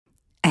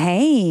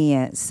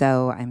Hey,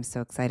 so I'm so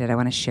excited. I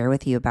want to share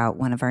with you about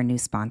one of our new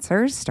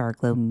sponsors,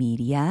 Starglow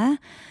Media.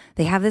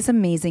 They have this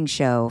amazing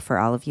show for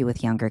all of you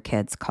with younger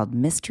kids called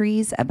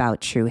Mysteries About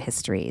True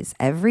Histories.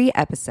 Every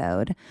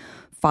episode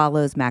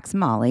follows Max and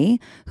Molly,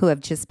 who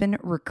have just been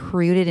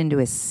recruited into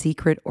a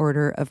secret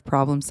order of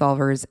problem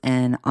solvers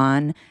and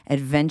on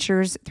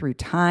adventures through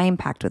time,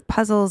 packed with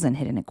puzzles and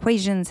hidden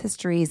equations,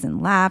 histories,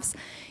 and laughs.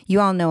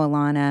 You all know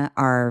Alana,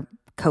 our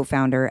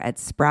co-founder at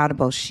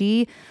Sproutable.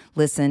 She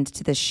listened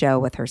to the show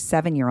with her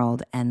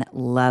 7-year-old and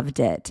loved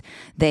it.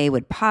 They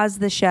would pause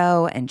the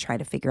show and try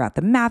to figure out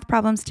the math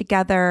problems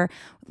together.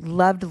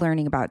 Loved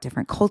learning about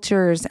different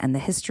cultures and the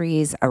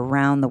histories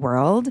around the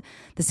world.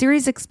 The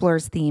series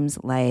explores themes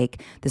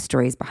like the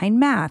stories behind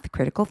math,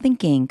 critical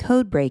thinking,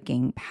 code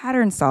breaking,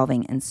 pattern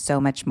solving, and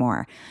so much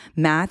more.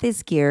 Math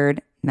is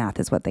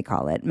what they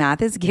call it.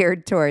 Math is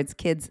geared towards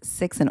kids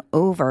 6 and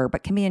over,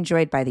 but can be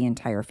enjoyed by the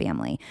entire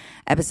family.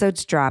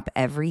 Episodes drop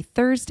every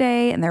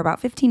Thursday, and they're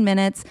about 15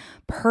 minutes,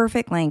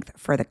 perfect length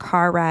for the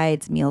car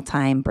rides,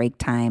 mealtime, break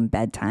time,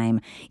 bedtime.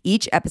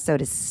 Each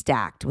episode is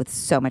stacked with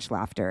so much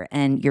laughter,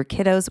 and your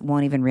kiddos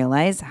won't even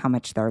realize how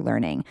much they're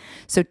learning.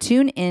 So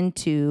tune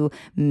into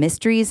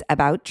Mysteries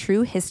About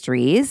True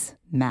Histories,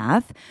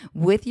 Math,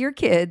 with your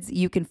kids.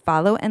 You can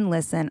follow and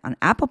listen on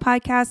Apple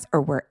Podcasts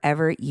or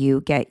wherever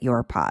you get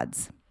your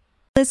pods.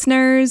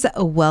 Listeners,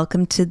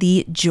 welcome to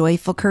the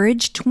Joyful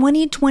Courage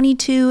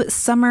 2022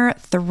 Summer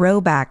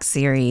Throwback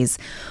Series.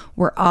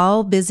 We're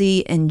all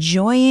busy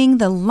enjoying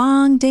the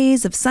long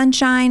days of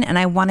sunshine, and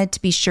I wanted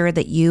to be sure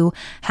that you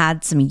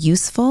had some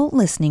useful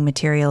listening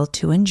material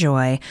to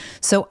enjoy.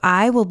 So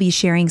I will be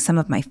sharing some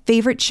of my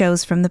favorite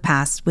shows from the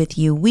past with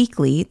you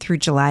weekly through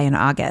July and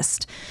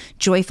August.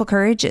 Joyful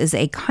Courage is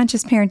a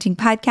conscious parenting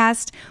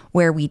podcast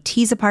where we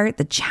tease apart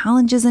the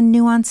challenges and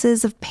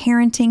nuances of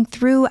parenting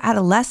through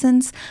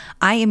adolescence.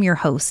 I am your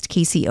host,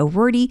 Casey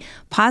O'Rourke,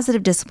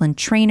 positive discipline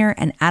trainer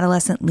and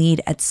adolescent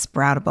lead at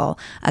Sproutable,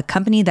 a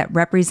company that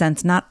represents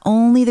not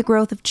only the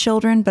growth of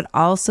children, but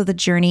also the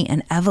journey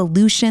and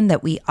evolution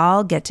that we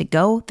all get to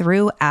go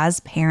through as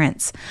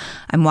parents.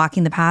 I'm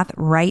walking the path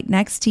right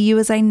next to you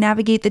as I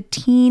navigate the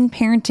teen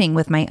parenting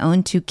with my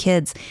own 2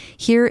 kids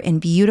here in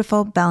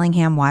beautiful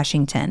Bellingham,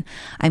 Washington.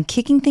 I'm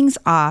kicking things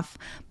off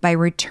by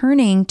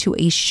returning to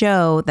a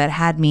show that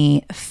had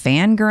me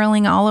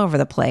fangirling all over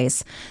the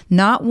place.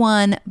 Not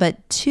one,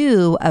 but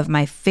 2 of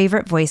my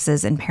favorite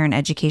voices in parent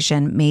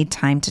education made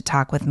time to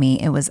talk with me.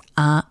 It was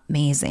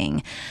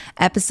amazing.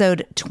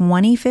 Episode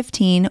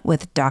 2015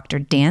 with Dr.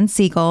 Dan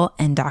Siegel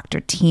and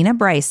Dr. Tina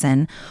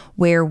Bryson,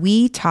 where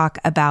we talk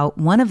about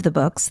one of the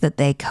books that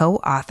they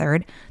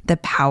co-authored, The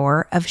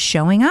Power of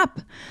Showing Up.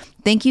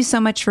 Thank you so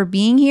much for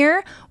being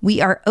here.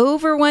 We are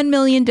over 1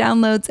 million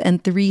downloads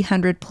and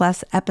 300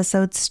 plus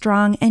episodes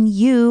strong, and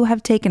you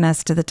have taken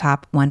us to the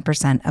top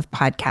 1% of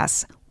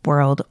podcasts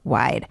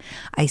worldwide.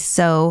 I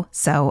so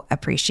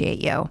appreciate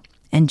you.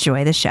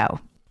 Enjoy the show.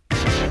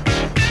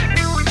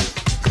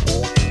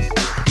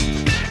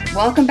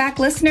 Welcome back,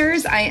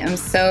 listeners. I am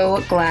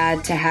so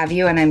glad to have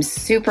you, and I'm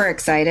super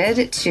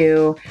excited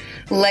to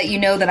let you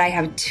know that I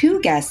have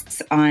 2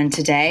 guests on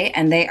today,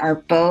 and they are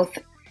both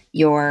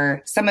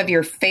some of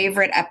your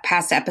favorite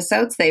past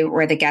episodes. They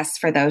were the guests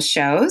for those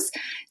shows.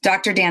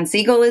 Dr. Dan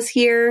Siegel is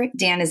here.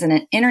 Dan is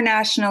an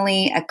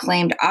internationally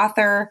acclaimed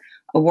author,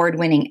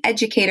 award-winning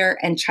educator,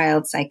 and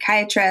child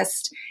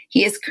psychiatrist.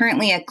 He is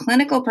currently a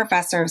clinical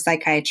professor of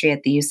psychiatry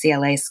at the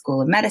UCLA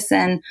School of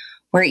Medicine,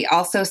 where he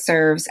also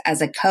serves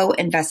as a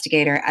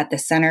co-investigator at the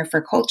Center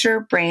for Culture,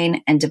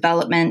 Brain, and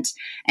Development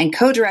and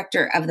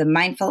co-director of the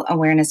Mindful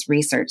Awareness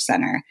Research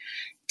Center.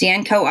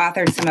 Dan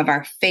co-authored some of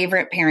our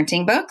favorite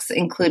parenting books,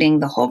 including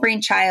The Whole Brain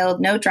Child,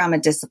 No Drama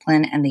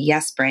Discipline, and The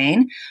Yes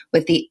Brain.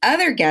 With the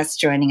other guests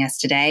joining us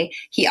today,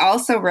 he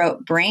also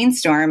wrote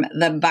Brainstorm,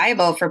 the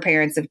Bible for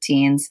parents of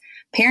teens,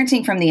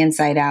 Parenting from the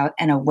Inside Out,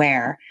 and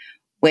Aware,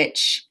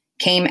 which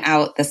came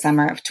out the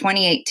summer of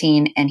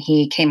 2018, and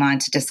he came on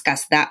to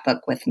discuss that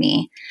book with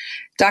me.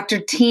 Dr.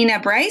 Tina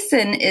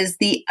Bryson is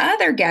the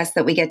other guest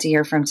that we get to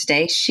hear from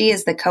today. She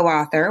is the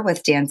co-author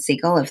with Dan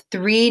Siegel of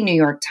 3 New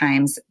York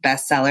Times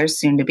bestsellers,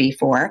 soon to be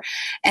 4,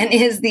 and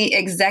is the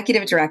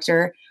executive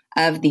director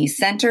of the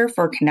Center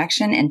for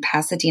Connection in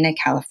Pasadena,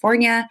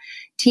 California.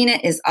 Tina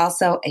is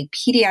also a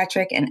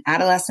pediatric and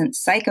adolescent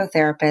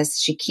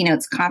psychotherapist. She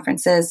keynotes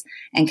conferences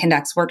and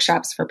conducts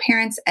workshops for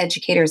parents,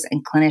 educators,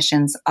 and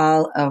clinicians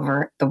all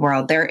over the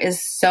world. There is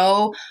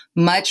so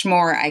much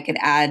more I could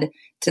add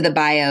to the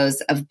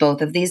bios of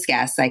both of these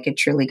guests. I could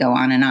truly go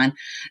on and on.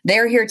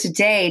 They're here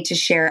today to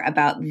share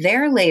about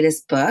their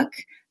latest book,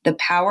 The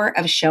Power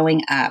of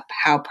Showing Up,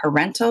 How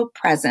Parental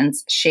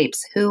Presence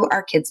Shapes Who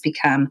Our Kids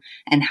Become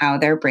and How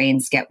Their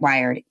Brains Get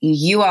Wired.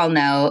 You all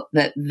know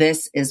that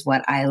this is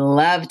what I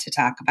love to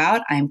talk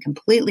about. I'm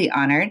completely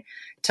honored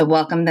to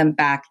welcome them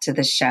back to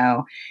the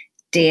show.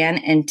 Dan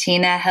and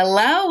Tina,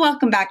 hello.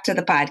 Welcome back to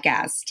the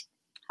podcast.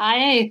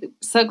 Hi.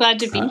 So glad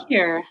to be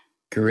here.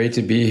 Great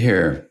to be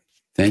here.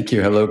 Thank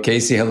you. Hello,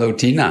 Casey. Hello,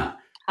 Tina.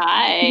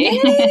 Hi.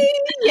 Yay!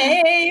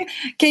 Yay.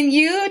 Can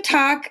you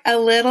talk a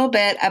little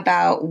bit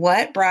about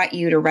what brought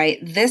you to write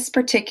this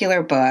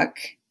particular book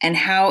and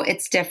how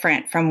it's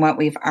different from what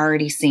we've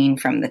already seen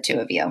from the two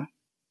of you?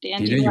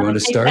 Dan, Tina, you want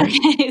to start?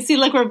 Okay. See,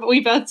 look,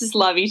 we both just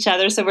love each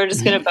other, so we're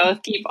just going to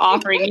both keep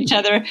offering each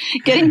other,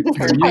 getting to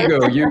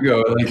start. You go,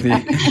 like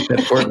that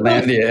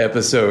Portlandia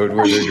episode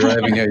where they're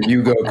driving a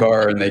Yugo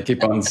car and they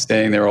keep on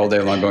staying there all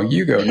day long going,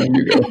 you go, no,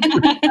 you go.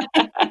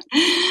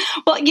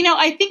 Well,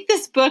 I think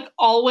this book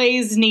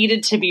always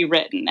needed to be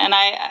written. And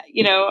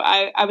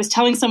I was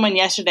telling someone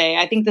yesterday,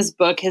 I think this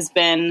book has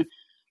been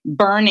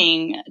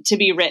burning to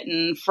be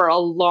written for a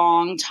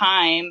long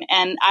time.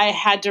 And I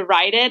had to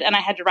write it, and I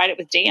had to write it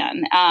with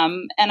Dan.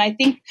 And I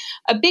think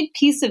a big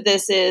piece of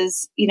this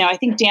is, I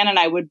think Dan and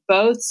I would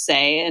both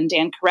say, and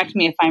Dan, correct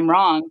me if I'm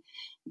wrong,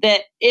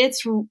 that it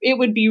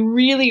would be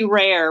really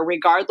rare,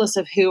 regardless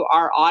of who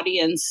our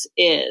audience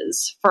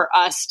is, for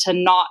us to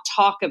not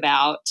talk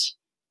about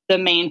the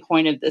main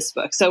point of this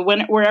book. So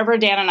wherever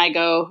Dan and I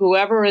go,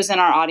 whoever is in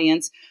our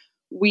audience,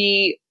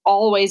 we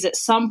always at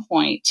some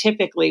point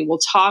typically will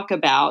talk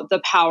about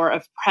the power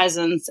of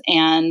presence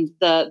and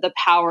the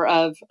power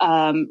of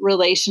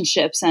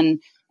relationships and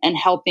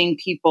helping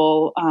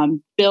people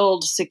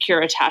build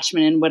secure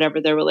attachment in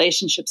whatever their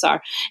relationships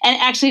are.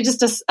 And actually,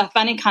 just a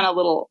funny kind of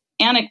little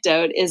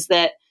anecdote is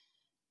that,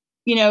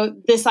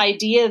 this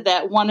idea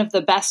that one of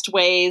the best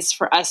ways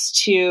for us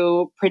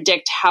to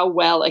predict how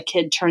well a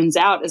kid turns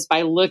out is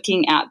by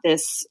looking at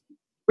this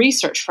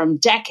research from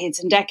decades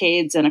and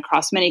decades and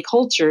across many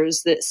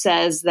cultures that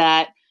says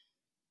that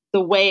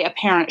the way a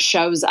parent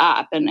shows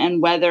up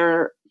and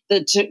whether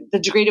the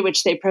degree to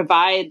which they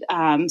provide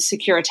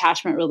secure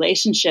attachment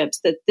relationships,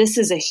 that this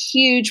is a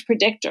huge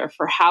predictor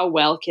for how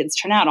well kids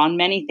turn out on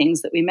many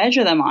things that we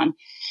measure them on.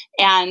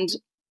 And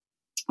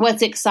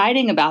what's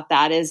exciting about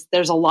that is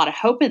there's a lot of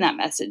hope in that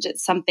message.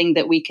 It's something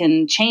that we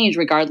can change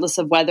regardless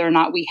of whether or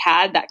not we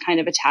had that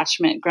kind of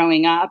attachment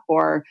growing up,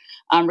 or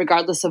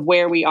regardless of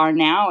where we are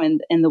now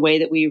in the way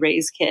that we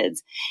raise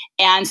kids.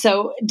 And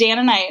so Dan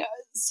and I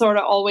sort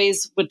of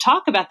always would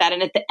talk about that.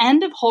 And at the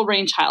end of Whole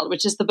Brain Child,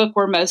 which is the book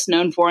we're most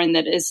known for, and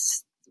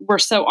we're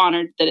so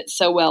honored that it's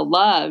so well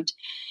loved,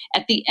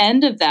 at the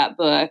end of that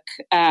book,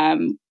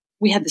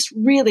 we had this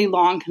really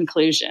long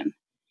conclusion.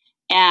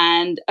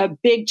 And a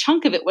big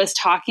chunk of it was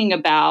talking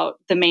about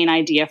the main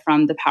idea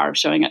from The Power of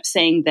Showing Up,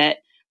 saying that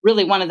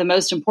really one of the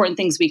most important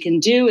things we can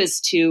do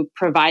is to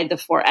provide the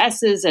 4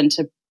 S's and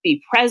to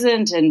be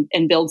present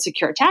and build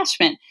secure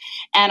attachment.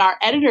 And our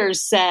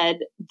editors said,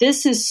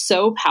 this is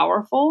so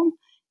powerful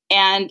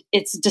and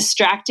it's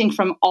distracting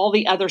from all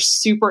the other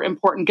super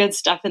important good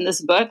stuff in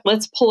this book.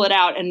 Let's pull it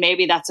out, and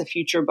maybe that's a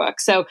future book.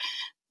 So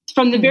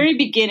from the very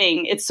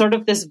beginning, it's sort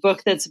of this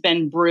book that's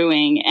been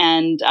brewing.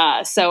 And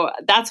so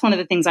that's one of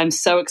the things I'm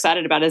so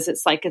excited about, is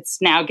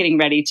it's now getting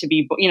ready to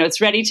be,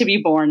 it's ready to be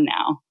born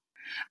now.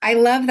 I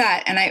love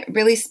that. And it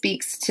really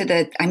speaks to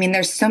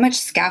there's so much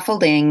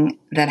scaffolding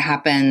that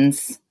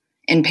happens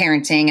in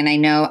parenting. And I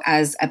know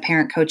as a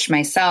parent coach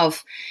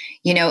myself,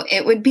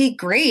 it would be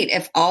great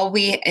if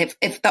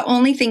if the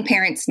only thing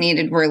parents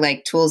needed were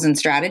like tools and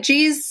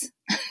strategies.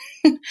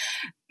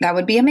 That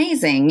would be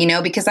amazing,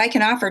 because I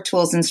can offer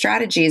tools and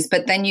strategies,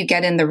 but then you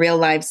get in the real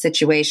life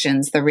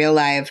situations, the real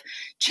life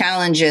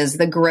challenges,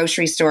 the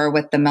grocery store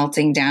with the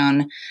melting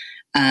down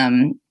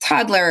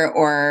toddler,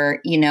 or,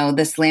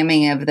 the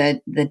slamming of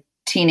the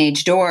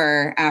teenage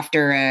door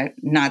after a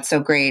not so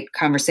great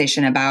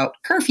conversation about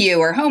curfew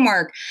or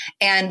homework.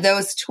 And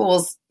those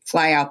tools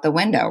fly out the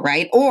window,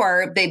 right?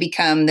 Or they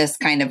become this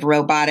kind of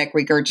robotic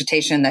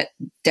regurgitation that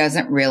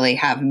doesn't really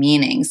have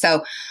meaning.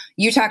 So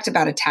you talked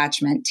about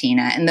attachment,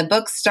 Tina, and the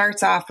book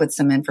starts off with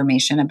some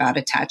information about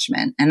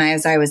attachment. And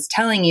as I was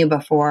telling you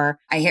before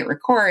I hit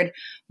record,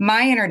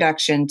 my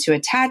introduction to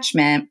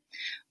attachment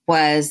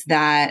was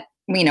that,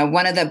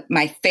 one of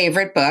my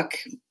favorite book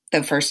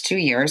the first 2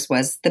 years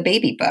was The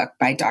Baby Book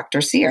by Dr.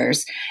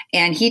 Sears.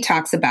 And he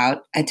talks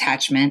about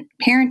attachment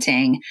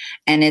parenting.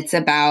 And it's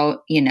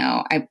about,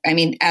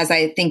 as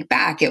I think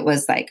back, it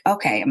was like,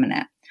 okay, I'm going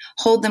to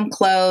hold them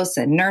close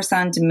and nurse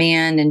on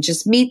demand and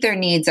just meet their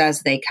needs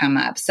as they come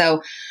up.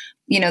 So,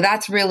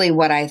 that's really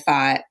what I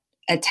thought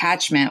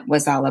attachment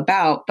was all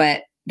about.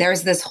 But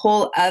there's this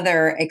whole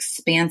other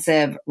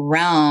expansive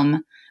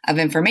realm of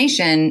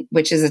information,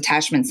 which is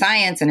attachment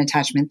science and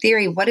attachment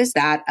theory. What is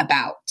that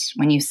about?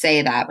 When you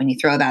say that, when you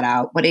throw that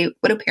out, what do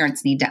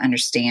parents need to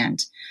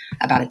understand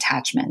about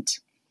attachment?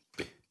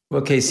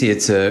 Well, Casey,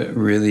 it's a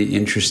really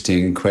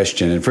interesting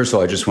question. And first of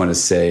all, I just want to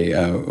say,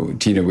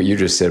 Tina, what you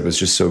just said was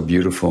just so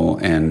beautiful.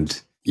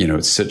 And,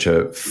 it's such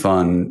a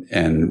fun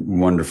and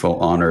wonderful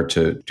honor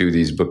to do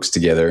these books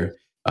together.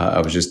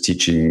 I was just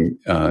teaching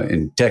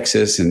in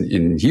Texas and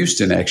in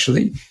Houston,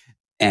 actually.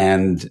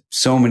 And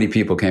so many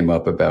people came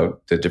up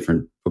about the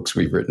different books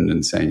we've written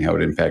and saying how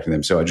it impacted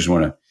them. So I just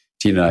want to,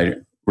 Tina and I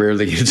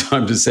rarely get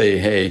time to say,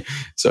 hey.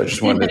 So I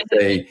just wanted to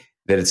say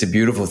that it's a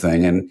beautiful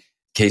thing. And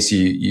Casey,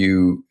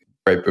 you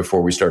right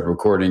before we started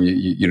recording,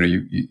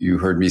 you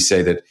heard me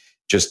say that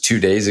just 2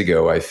 days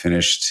ago, I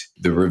finished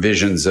the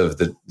revisions of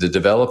the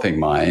Developing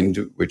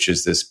Mind, which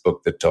is this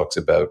book that talks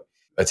about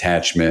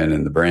attachment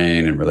and the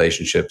brain and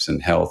relationships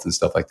and health and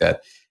stuff like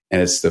that.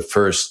 And it's the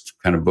first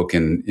kind of book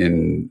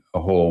in a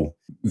whole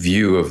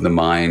view of the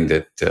mind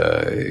that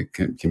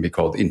can be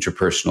called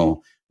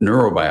interpersonal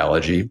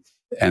neurobiology.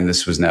 And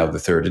this was now the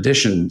third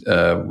edition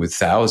with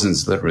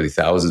literally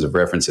thousands of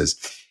references.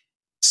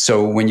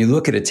 So when you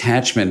look at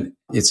attachment,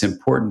 it's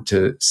important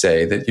to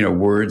say that,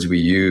 words we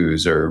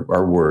use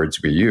are words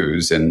we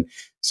use. And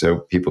so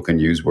people can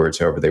use words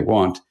however they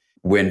want.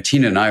 When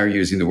Tina and I are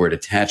using the word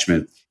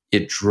attachment,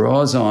 it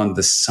draws on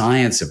the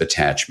science of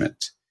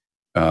attachment,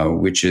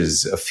 which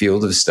is a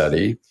field of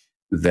study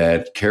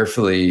that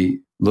carefully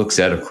looks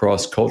at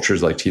across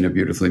cultures, like Tina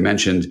beautifully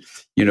mentioned,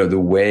 the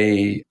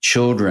way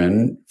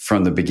children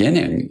from the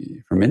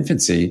beginning, from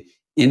infancy,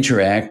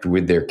 interact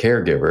with their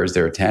caregivers,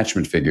 their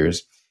attachment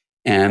figures,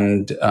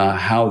 and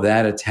how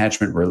that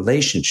attachment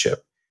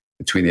relationship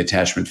between the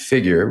attachment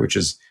figure, which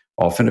is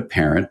often a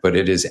parent, but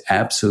it is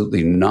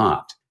absolutely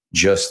not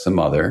just the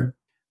mother.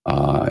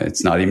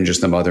 It's not even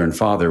just the mother and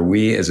father.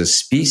 We as a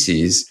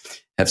species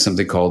have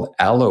something called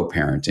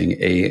alloparenting,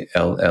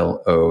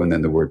 A-L-L-O, and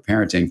then the word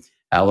parenting.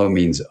 Allo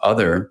means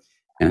other.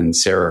 And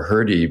Sarah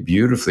Hrdy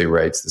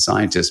the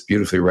scientist,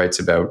 beautifully writes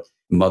about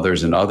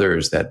Mothers and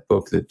Others, that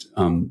book that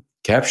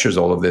captures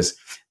all of this,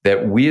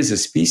 that we as a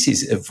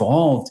species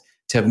evolved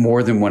to have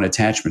more than one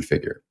attachment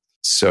figure.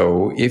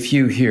 So if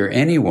you hear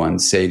anyone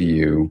say to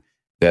you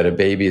that a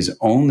baby is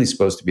only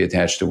supposed to be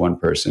attached to one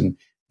person,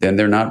 then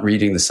they're not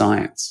reading the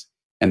science.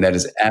 And that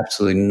is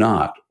absolutely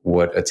not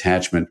what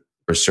attachment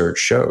research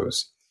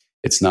shows.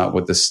 It's not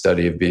what the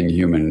study of being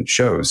human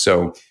shows.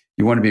 So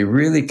you want to be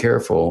really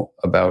careful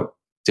about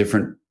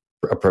different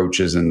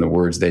approaches and the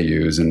words they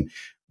use. And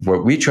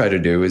what we try to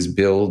do is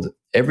build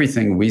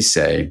everything we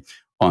say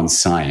on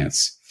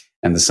science.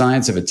 And the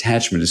science of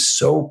attachment is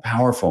so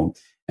powerful.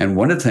 And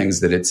one of the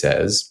things that it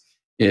says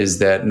is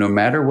that no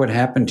matter what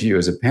happened to you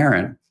as a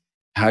parent,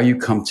 how you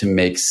come to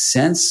make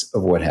sense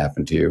of what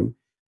happened to you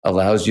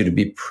allows you to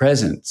be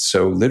present.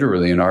 So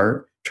literally, in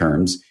our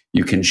terms,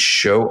 you can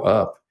show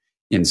up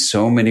in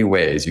so many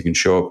ways. You can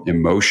show up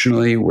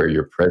emotionally, where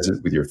you're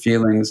present with your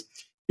feelings.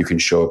 You can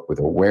show up with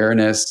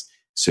awareness,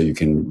 so you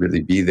can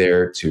really be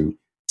there to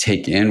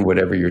take in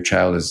whatever your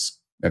child is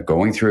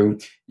going through.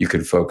 You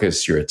can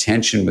focus your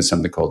attention with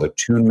something called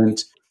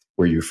attunement,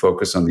 where you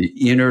focus on the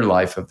inner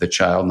life of the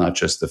child, not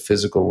just the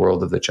physical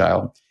world of the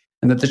child,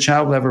 and that the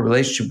child will have a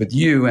relationship with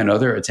you and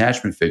other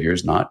attachment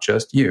figures, not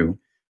just you,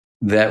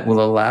 that will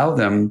allow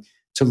them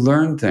to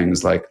learn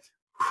things like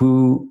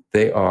who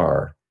they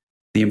are,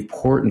 the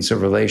importance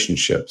of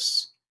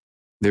relationships,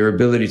 their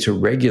ability to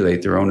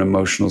regulate their own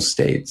emotional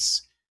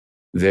states,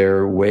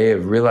 their way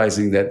of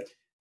realizing that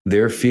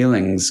their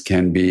feelings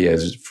can be,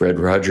 as Fred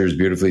Rogers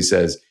beautifully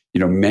says,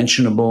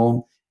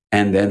 mentionable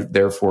and then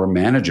therefore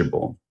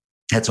manageable.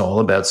 That's all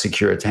about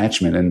secure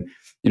attachment. And,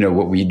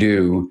 what we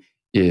do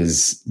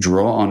is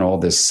draw on all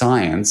this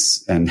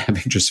science. And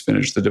having just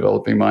finished the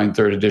Developing Mind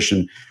third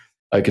edition,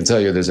 I can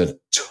tell you there's a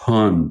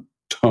ton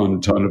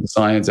of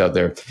science out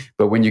there.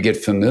 But when you get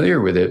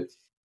familiar with it,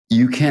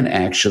 you can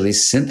actually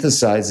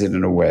synthesize it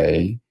in a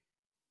way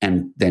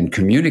and then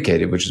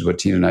communicate it, which is what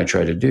Tina and I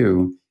try to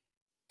do,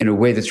 in a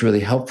way that's really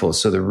helpful.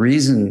 So the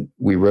reason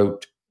we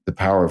wrote The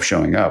Power of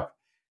Showing Up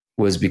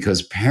was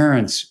because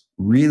parents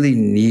really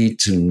need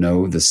to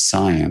know the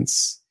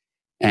science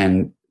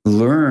and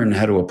learn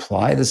how to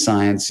apply the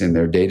science in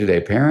their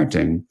day-to-day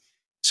parenting,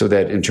 so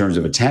that in terms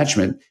of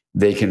attachment,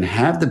 they can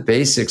have the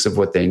basics of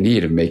what they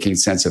need of making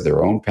sense of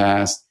their own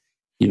past,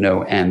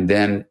 and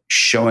then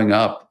showing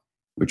up,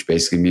 which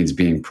basically means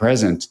being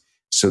present,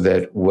 so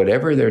that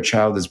whatever their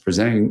child is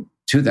presenting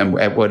to them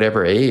at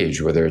whatever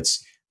age, whether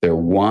it's they're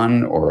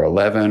 1 or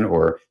 11,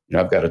 or,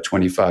 I've got a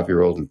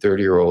 25-year-old and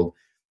 30-year-old,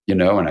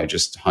 and I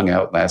just hung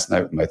out last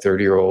night with my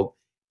 30-year-old.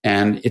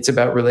 And it's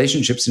about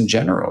relationships in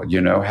general.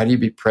 How do you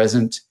be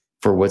present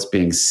for what's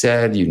being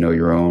said?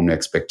 Your own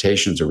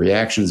expectations or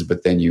reactions,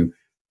 but then you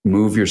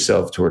move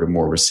yourself toward a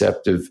more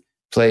receptive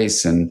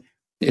place. And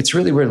it's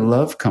really where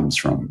love comes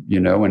from,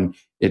 and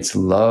it's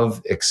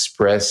love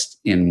expressed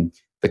in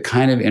the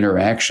kind of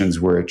interactions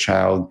where a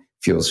child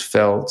feels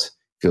felt,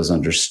 feels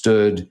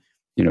understood.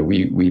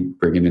 We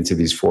bring it into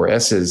these 4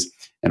 S's.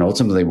 And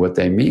ultimately what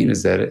they mean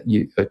is that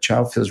a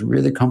child feels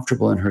really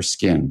comfortable in her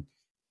skin,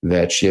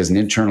 that she has an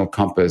internal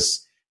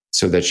compass,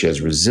 so that she has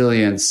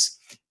resilience,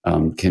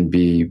 can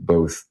be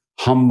both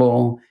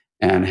humble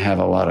and have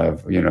a lot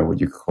of, what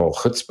you call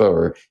chutzpah,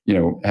 or,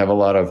 have a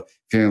lot of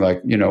feeling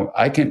like,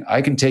 I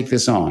can take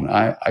this on.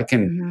 I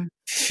can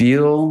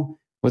feel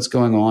what's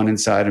going on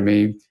inside of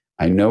me.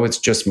 I know it's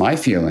just my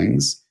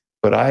feelings,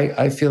 but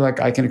I feel like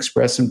I can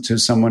express them to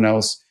someone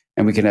else,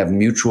 and we can have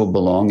mutual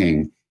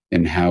belonging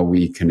in how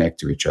we connect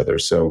to each other.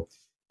 So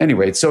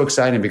anyway, it's so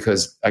exciting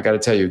because I got to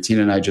tell you,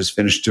 Tina and I just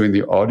finished doing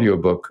the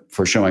audiobook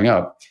for Showing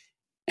Up.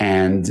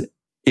 And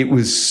it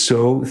was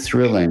so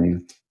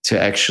thrilling to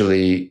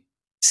actually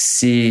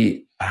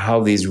see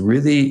how these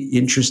really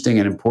interesting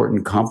and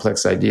important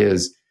complex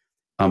ideas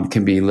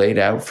can be laid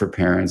out for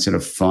parents in a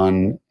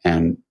fun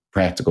and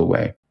practical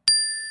way.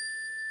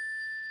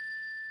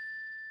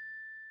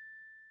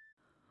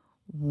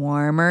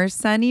 Warmer,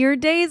 sunnier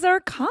days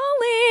are calling.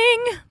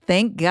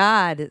 Thank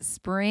God.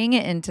 Spring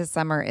into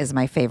summer is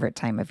my favorite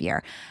time of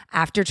year.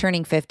 After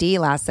turning 50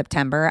 last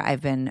September,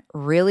 I've been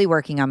really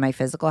working on my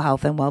physical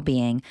health and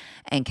well-being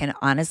and can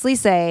honestly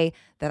say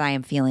that I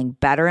am feeling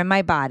better in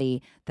my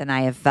body than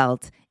I have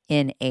felt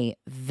in a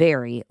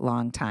very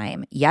long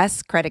time.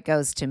 Yes, credit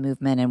goes to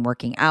movement and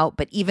working out,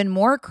 but even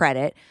more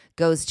credit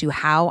goes to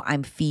how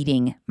I'm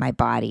feeding my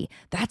body.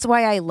 That's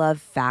why I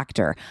love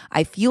Factor.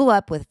 I fuel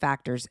up with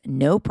Factor's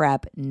no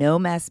prep, no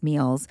mess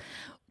meals,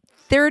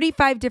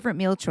 35 different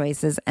meal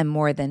choices, and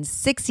more than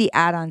 60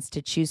 add-ons to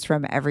choose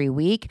from every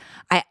week.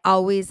 I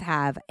always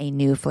have a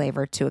new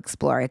flavor to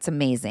explore. It's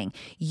amazing.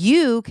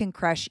 You can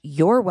crush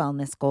your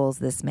wellness goals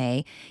this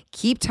May,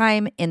 keep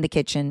time in the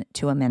kitchen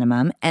to a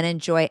minimum, and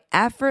enjoy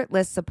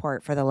effortless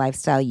support for the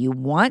lifestyle you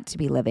want to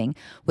be living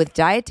with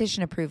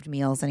dietitian-approved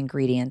meals and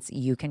ingredients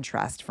you can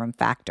trust from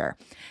Factor.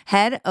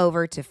 Head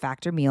over to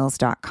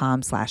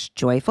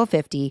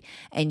factormeals.com/joyful50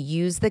 and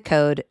use the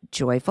code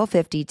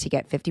joyful50 to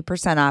get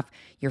 50% off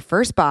your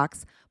first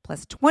box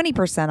plus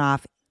 20%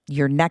 off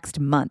your next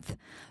month.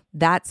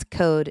 That's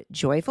code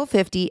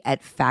joyful50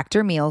 at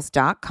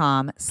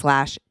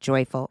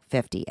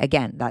factormeals.com/joyful50.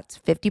 Again, that's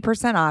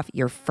 50% off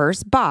your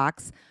first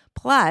box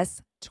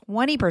plus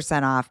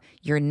 20% off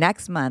your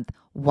next month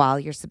while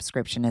your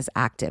subscription is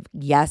active.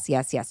 Yes,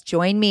 yes, yes.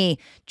 Join me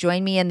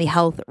in the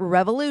health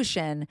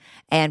revolution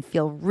and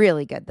feel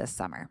really good this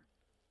summer.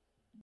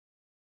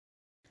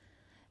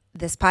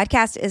 This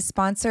podcast is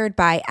sponsored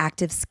by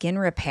Active Skin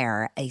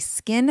Repair, a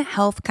skin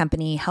health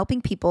company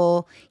helping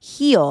people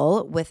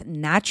heal with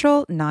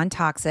natural,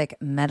 non-toxic,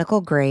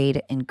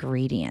 medical-grade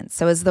ingredients.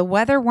 So as the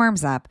weather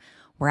warms up,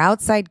 we're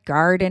outside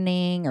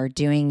gardening or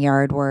doing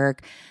yard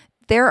work.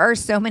 There are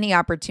so many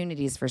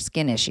opportunities for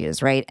skin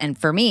issues, right? And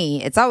for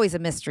me, it's always a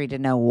mystery to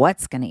know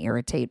what's going to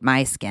irritate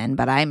my skin,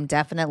 but I'm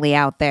definitely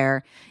out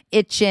there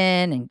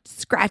itching and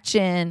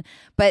scratching.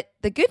 But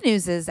the good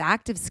news is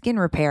Active Skin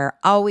Repair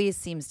always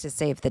seems to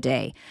save the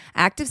day.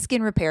 Active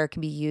Skin Repair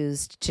can be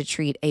used to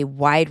treat a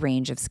wide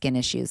range of skin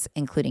issues,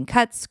 including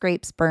cuts,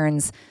 scrapes,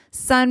 burns,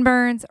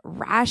 sunburns,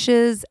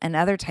 rashes, and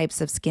other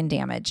types of skin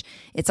damage.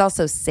 It's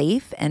also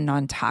safe and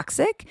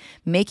non-toxic,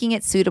 making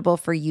it suitable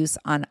for use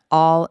on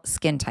all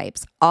skin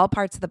types, all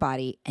parts of the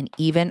body, and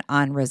even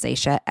on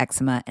rosacea,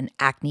 eczema, and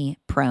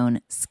acne-prone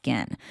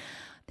skin.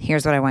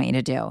 Here's what I want you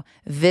to do.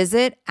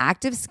 Visit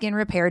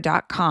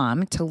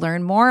activeskinrepair.com to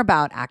learn more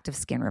about Active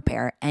Skin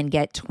Repair and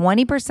get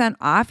 20%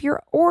 off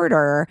your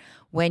order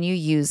when you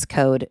use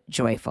code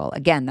JOYFUL.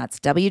 Again, that's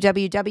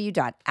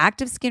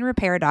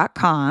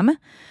www.activeskinrepair.com.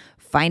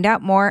 Find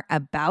out more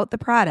about the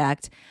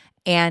product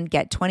and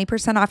get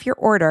 20% off your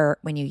order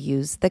when you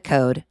use the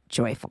code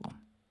JOYFUL.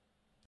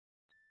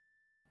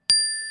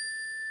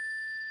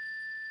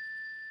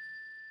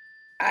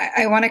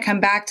 I want to come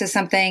back to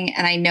something,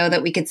 and I know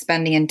that we could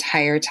spend the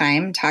entire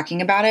time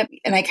talking about it.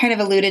 And I kind of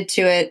alluded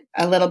to it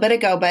a little bit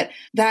ago, but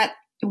that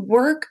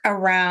work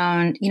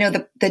around,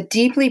 the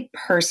deeply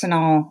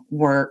personal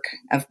work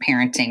of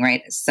parenting,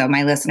 right? So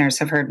my listeners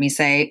have heard me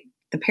say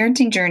the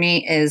parenting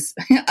journey is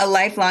a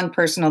lifelong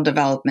personal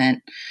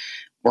development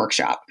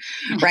workshop,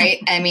 right?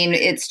 I mean,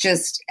 it's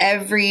just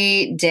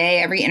every day,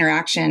 every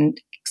interaction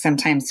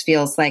sometimes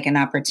feels like an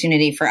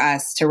opportunity for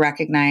us to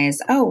recognize,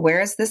 oh, where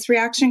is this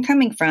reaction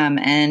coming from?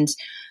 And,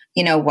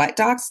 what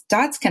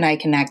dots can I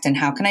connect and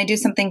how can I do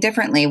something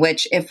differently?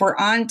 Which if we're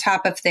on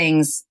top of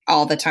things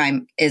all the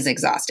time is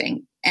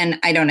exhausting. And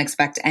I don't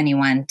expect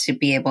anyone to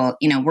be able,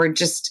 we're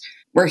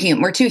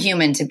too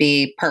human to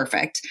be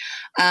perfect.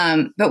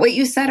 But what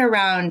you said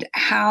around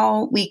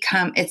how we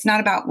come, it's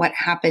not about what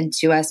happened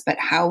to us, but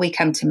how we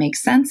come to make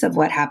sense of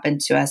what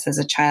happened to us as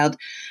a child.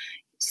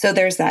 So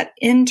there's that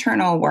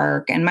internal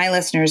work. And my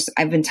listeners,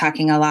 I've been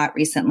talking a lot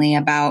recently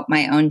about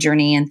my own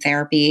journey in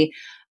therapy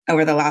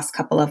over the last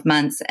couple of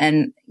months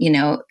and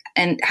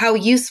how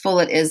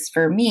useful it is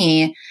for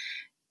me.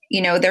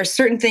 There's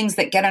certain things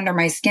that get under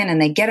my skin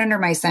and they get under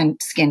my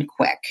skin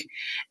quick.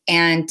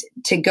 And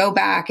to go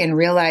back and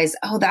realize,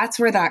 oh, that's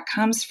where that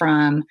comes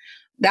from.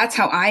 That's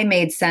how I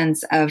made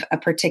sense of a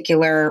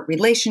particular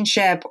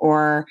relationship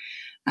or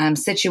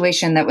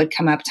situation that would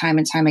come up time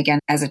and time again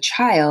as a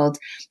child.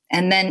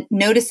 And then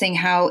noticing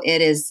how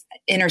it is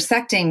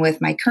intersecting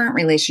with my current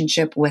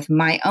relationship with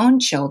my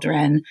own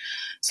children.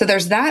 So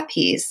there's that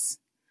piece,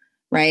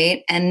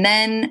 right? And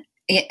then,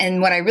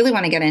 and what I really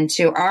want to get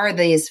into are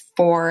these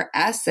 4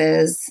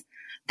 S's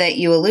that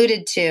you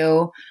alluded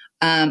to.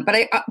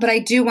 But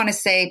I do want to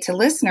say to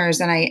listeners,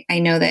 and I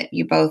know that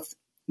you both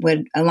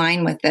would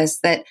align with this,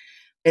 that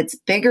it's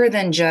bigger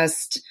than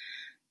just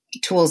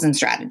tools and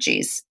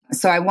strategies.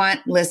 So I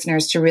want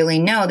listeners to really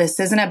know this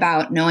isn't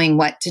about knowing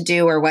what to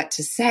do or what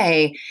to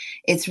say.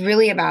 It's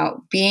really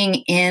about being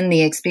in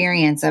the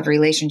experience of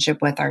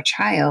relationship with our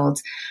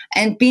child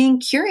and being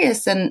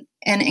curious and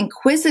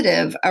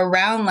inquisitive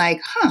around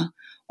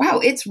wow,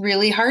 it's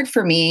really hard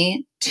for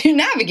me to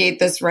navigate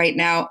this right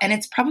now. And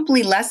it's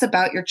probably less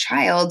about your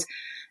child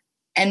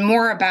and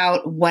more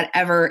about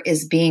whatever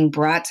is being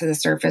brought to the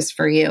surface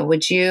for you.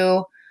 Would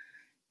you,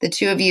 the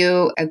two of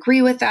you,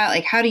 agree with that?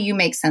 Like, how do you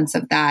make sense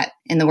of that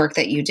in the work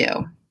that you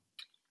do?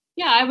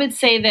 Yeah, I would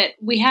say that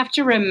we have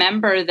to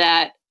remember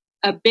that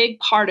a big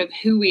part of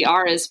who we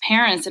are as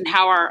parents and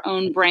how our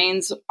own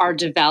brains are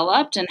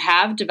developed and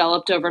have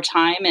developed over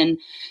time, and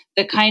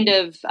the kind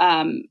of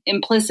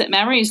implicit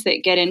memories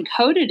that get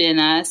encoded in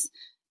us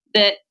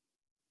that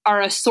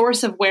are a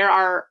source of where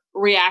our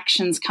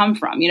reactions come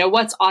from.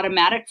 What's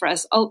automatic for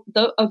us?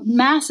 A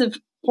massive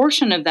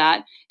portion of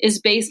that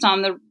is based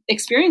on the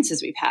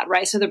experiences we've had,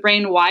 right? So the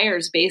brain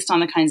wires based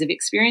on the kinds of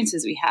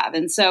experiences we have.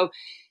 And so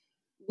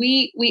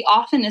we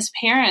often as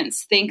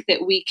parents think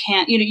that we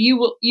can't,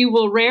 you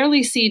will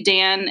rarely see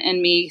Dan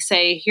and me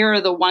say, here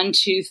are the 1,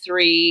 2,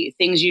 3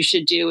 things you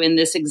should do in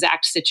this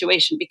exact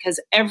situation, because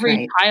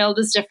every child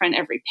is different.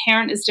 Every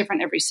parent is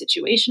different. Every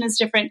situation is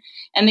different.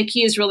 And the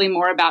key is really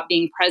more about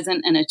being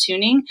present and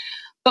attuning.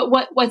 But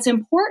what's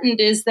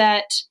important is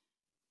that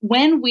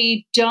when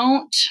we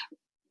don't,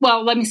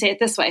 well, let me say it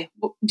this way.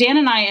 Dan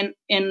and I,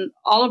 in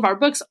all of our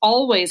books,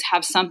 always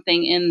have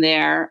something in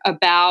there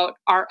about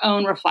our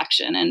own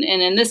reflection. And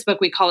in this book,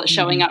 we call it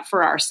showing up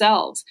for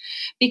ourselves,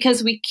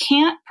 because we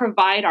can't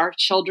provide our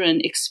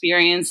children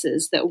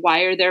experiences that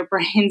wire their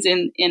brains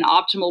in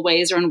optimal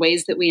ways or in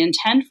ways that we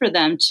intend for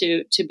them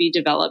to be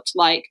developed,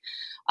 like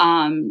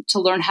to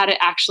learn how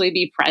to actually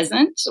be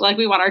present. Like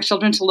we want our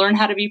children to learn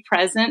how to be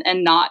present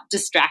and not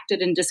distracted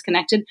and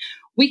disconnected.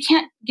 We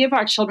can't give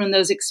our children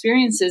those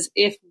experiences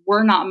if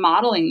we're not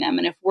modeling them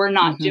and if we're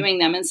not doing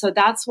them. And so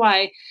that's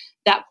why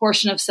that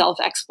portion of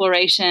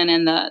self-exploration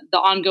and the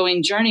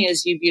ongoing journey,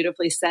 as you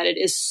beautifully said, it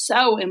is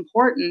so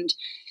important.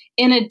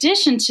 In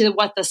addition to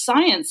what the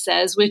science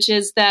says, which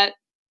is that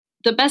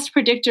the best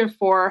predictor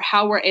for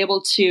how we're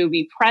able to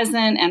be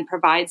present and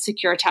provide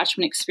secure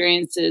attachment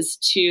experiences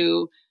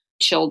to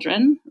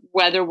children,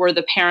 whether we're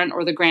the parent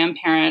or the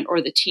grandparent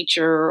or the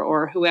teacher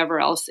or whoever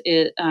else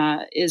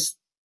is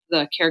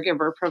the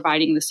caregiver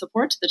providing the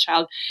support to the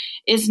child,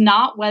 is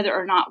not whether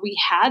or not we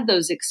had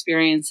those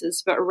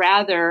experiences, but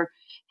rather,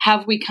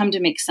 have we come to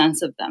make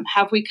sense of them?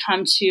 Have we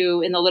come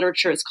to, in the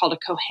literature, it's called a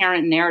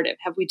coherent narrative.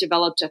 Have we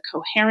developed a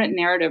coherent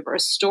narrative or a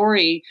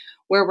story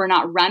where we're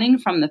not running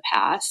from the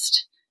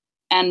past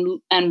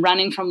and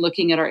running from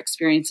looking at our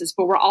experiences,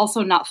 but we're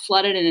also not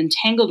flooded and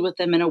entangled with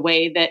them in a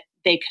way that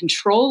they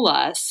control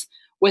us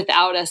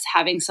without us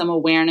having some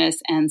awareness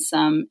and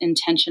some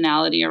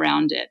intentionality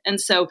around it.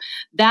 And so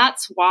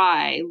that's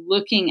why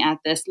looking at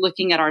this,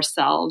 looking at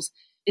ourselves,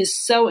 is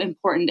so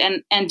important.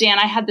 And Dan,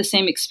 I had the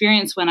same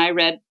experience when I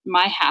read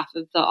my half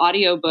of the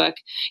audiobook.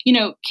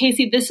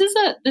 Casey,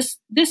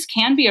 this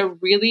can be a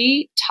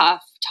really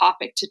tough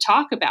topic to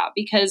talk about,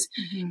 because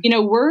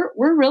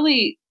we're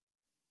really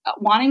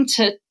wanting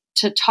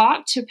to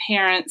talk to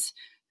parents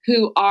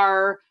who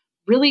are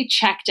really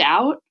checked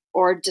out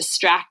or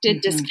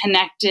distracted,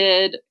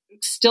 disconnected,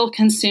 still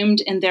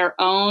consumed in their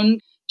own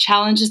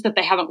challenges that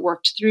they haven't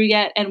worked through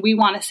yet. And we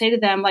want to say to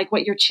them, like,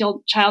 what your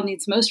child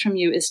needs most from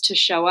you is to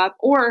show up.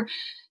 Or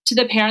to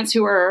the parents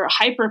who are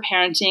hyper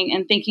parenting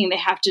and thinking they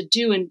have to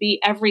do and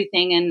be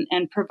everything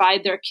and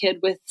provide their kid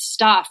with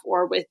stuff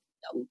or with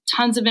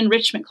tons of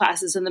enrichment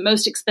classes and the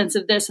most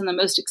expensive this and the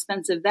most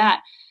expensive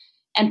that.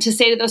 And to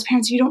say to those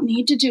parents, you don't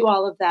need to do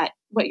all of that.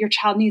 What your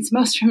child needs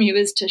most from you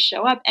is to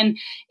show up. And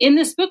in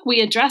this book,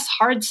 we address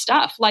hard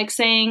stuff, like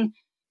saying,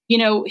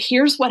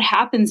 here's what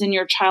happens in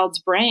your child's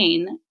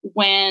brain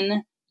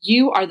when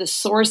you are the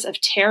source of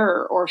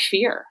terror or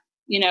fear.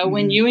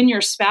 When you and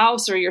your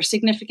spouse or your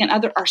significant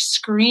other are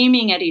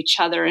screaming at each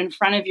other in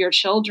front of your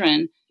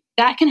children,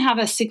 that can have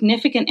a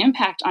significant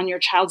impact on your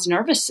child's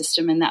nervous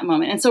system in that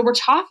moment. And so we're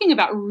talking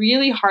about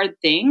really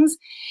hard things.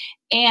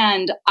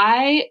 And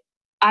I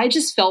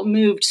just felt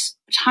moved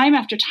time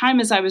after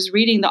time as I was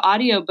reading the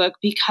audiobook,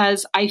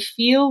 because I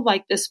feel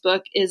like this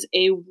book is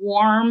a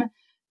warm,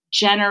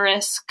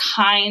 generous,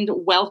 kind,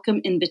 welcome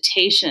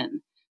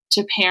invitation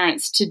to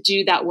parents to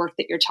do that work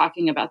that you're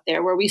talking about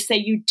there, where we say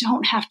you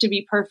don't have to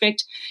be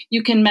perfect.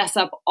 You can mess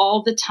up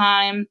all the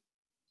time.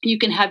 You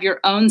can have your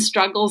own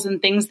struggles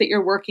and things that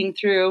you're working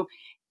through,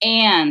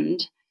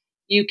 and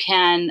you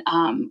can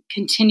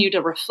continue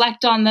to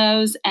reflect on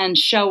those and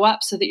show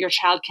up so that your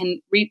child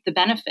can reap the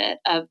benefit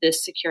of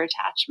this secure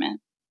attachment.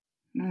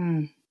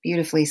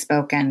 Beautifully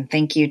spoken.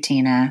 Thank you,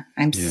 Tina.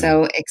 I'm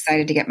so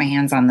excited to get my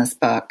hands on this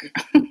book.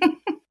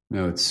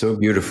 No, it's so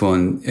beautiful.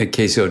 And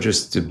Casey,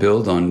 just to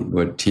build on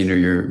what Tina,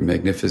 you're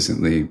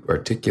magnificently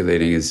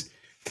articulating is,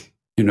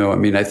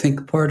 I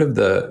think part of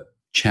the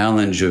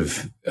challenge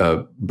of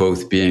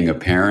both being a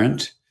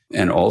parent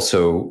and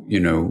also,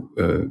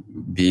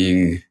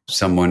 being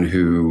someone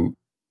who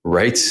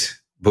writes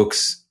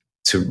books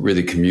to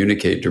really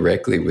communicate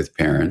directly with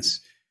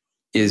parents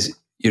is,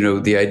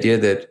 the idea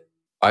that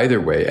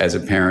either way, as a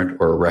parent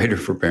or a writer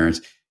for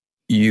parents,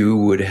 you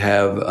would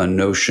have a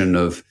notion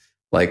of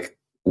like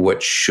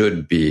what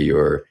should be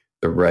or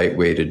the right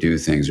way to do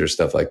things or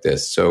stuff like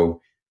this.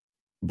 So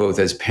both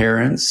as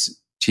parents,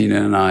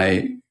 Tina and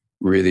I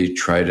really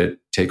try to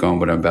take on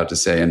what I'm about to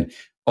say. And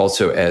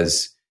also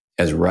as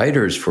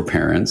writers for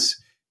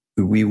parents,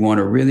 we want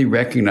to really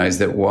recognize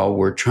that while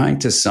we're trying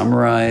to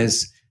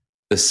summarize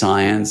the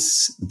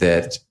science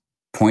that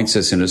points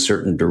us in a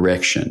certain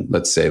direction,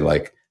 let's say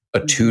like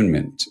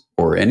attunement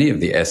or any of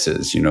the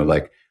S's,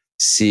 like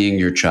seeing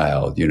your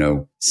child,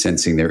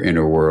 sensing their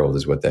inner world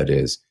is what that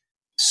is.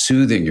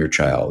 Soothing your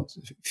child,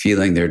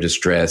 feeling their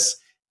distress,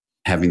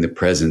 having the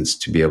presence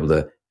to be able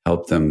to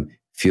help them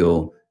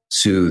feel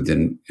soothed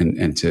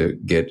and to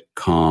get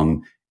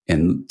calm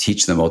and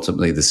teach them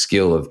ultimately the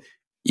skill of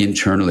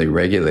internally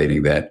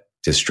regulating that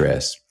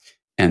distress.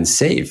 And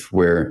safe,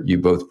 where you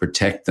both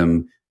protect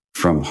them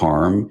from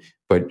harm,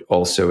 but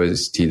also,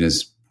 as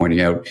Tina's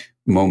pointing out,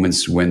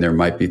 moments when there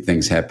might be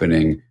things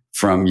happening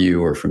from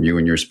you or from you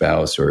and your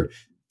spouse or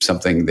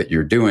something that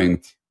you're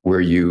doing where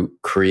you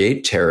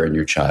create terror in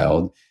your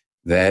child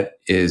that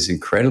is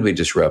incredibly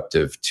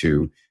disruptive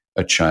to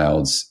a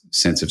child's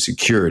sense of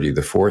security,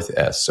 the fourth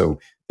S. So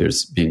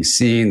there's being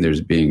seen,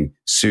 there's being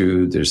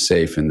soothed, there's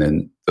safe, and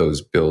then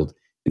those build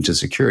into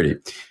security.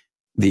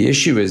 The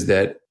issue is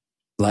that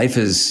life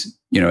is,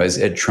 as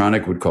Ed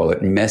Tronick would call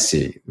it,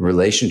 messy.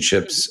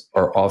 Relationships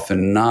are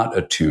often not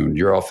attuned.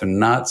 You're often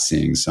not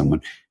seeing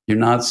someone. You're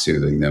not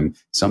soothing them.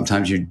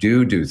 Sometimes you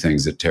do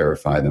things that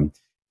terrify them.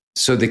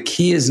 So the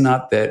key is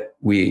not that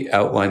we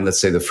outline, let's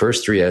say, the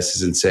first three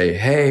S's and say,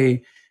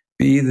 hey,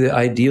 be the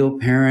ideal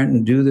parent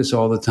and do this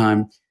all the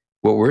time.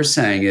 What we're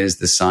saying is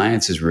the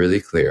science is really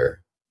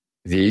clear.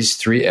 These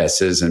three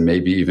S's, and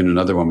maybe even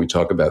another one we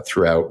talk about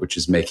throughout, which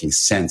is making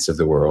sense of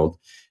the world,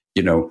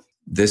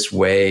 this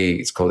way,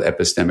 it's called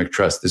epistemic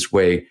trust, this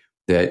way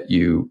that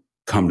you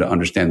come to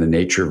understand the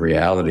nature of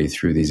reality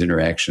through these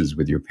interactions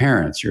with your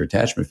parents, your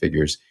attachment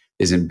figures,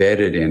 is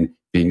embedded in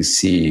being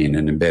seen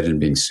and embedded in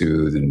being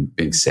soothed and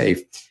being safe.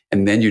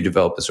 And then you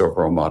develop this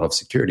overall model of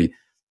security.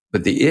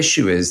 But the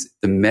issue is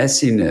the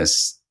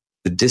messiness,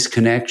 the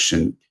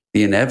disconnection,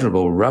 the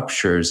inevitable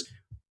ruptures.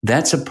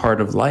 That's a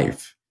part of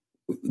life.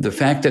 The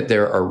fact that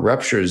there are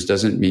ruptures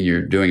doesn't mean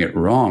you're doing it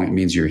wrong. It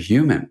means you're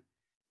human.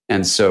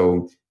 And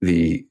so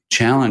the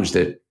challenge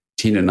that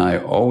Tina and I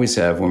always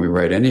have when we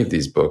write any of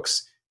these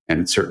books,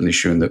 and it's certainly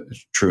true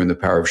in the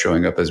Power of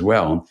Showing Up as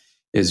well,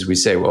 is we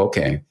say, well,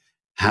 okay,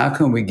 how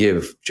can we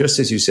give, just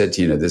as you said,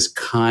 Tina, this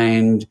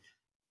kind,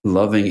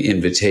 loving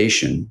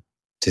invitation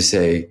to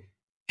say,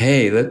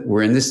 hey,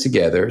 we're in this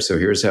together. So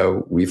here's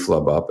how we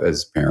flub up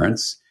as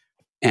parents.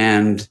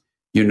 And,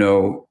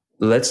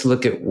 let's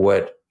look at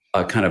what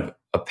a kind of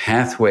a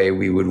pathway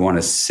we would want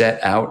to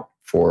set out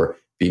for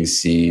being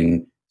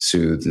seen,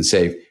 soothed, and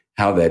safe,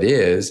 how that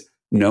is,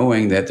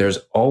 knowing that there's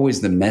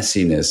always the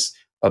messiness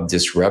of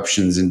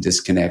disruptions and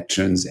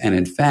disconnections. And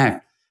in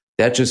fact,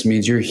 that just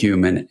means you're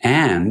human.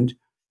 And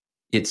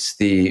it's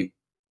the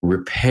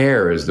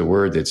repair is the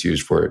word that's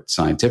used for it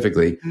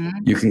scientifically.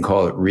 Mm-hmm. You can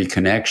call it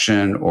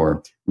reconnection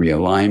or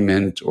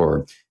realignment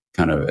or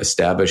kind of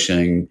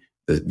establishing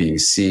the being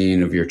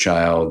seen of your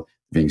child,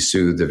 being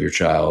soothed of your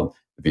child,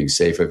 being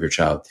safe of your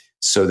child,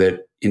 so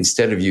that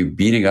instead of you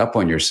beating up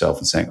on yourself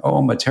and saying, oh,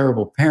 I'm a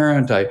terrible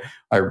parent.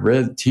 I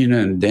read Tina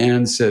and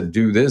Dan said,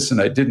 do this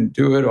and I didn't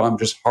do it. Oh, I'm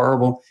just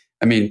horrible.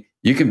 I mean,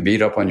 you can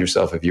beat up on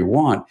yourself if you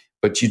want,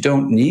 but you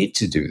don't need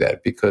to do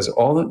that, because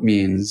all it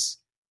means,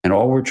 and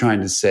all we're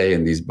trying to say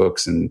in these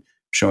books and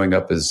Showing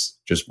Up is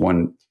just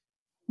one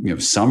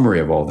summary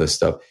of all this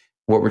stuff.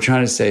 What we're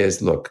trying to say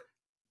is, look,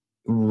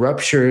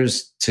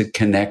 ruptures to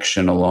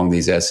connection along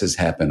these S's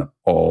happen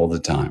all the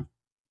time.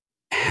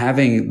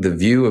 Having the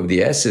view of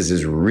the S's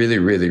is really,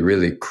 really,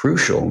 really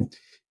crucial,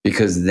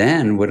 because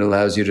then what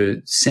allows you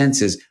to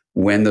sense is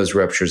when those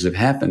ruptures have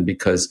happened.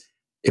 Because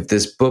if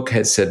this book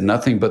had said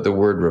nothing but the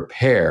word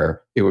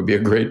repair, it would be a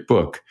great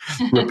book.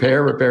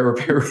 Repair, repair,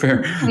 repair,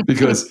 repair.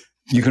 Because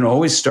you can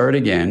always start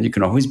again. You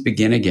can always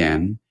begin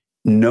again,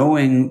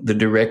 knowing the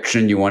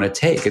direction you want to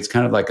take. It's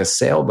kind of like a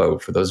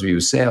sailboat. For those of you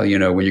who sail,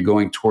 when you're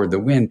going toward the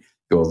wind,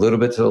 go a little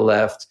bit to the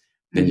left,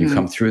 then you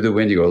come through the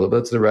wind, you go a little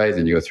bit to the right,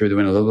 then you go through the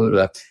wind a little bit to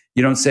the left.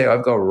 You don't say,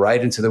 I've got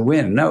right into the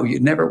wind. No,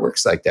 it never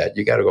works like that.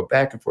 You got to go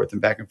back and forth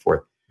and back and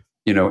forth,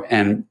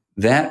 and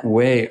that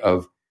way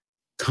of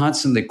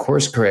constantly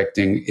course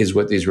correcting is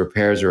what these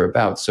repairs are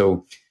about.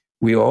 So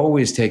we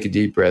always take a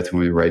deep breath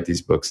when we write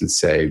these books and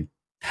say,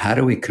 how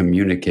do we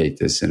communicate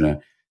this in a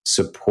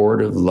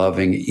supportive,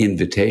 loving,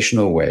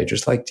 invitational way,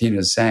 just like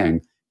Tina's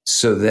saying,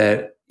 so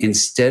that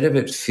instead of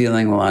it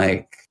feeling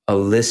like a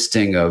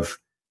listing of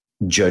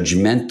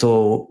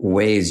judgmental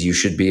ways you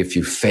should be if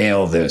you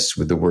fail this,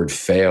 with the word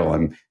fail,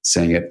 I'm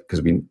saying it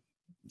because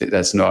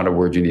that's not a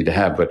word you need to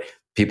have, but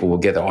people will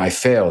get, I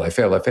failed.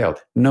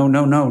 No,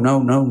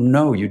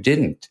 you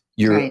didn't.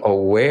 You're right.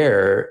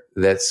 Aware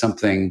that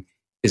something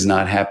is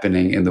not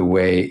happening in the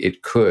way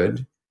it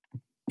could,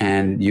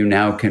 and you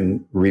now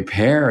can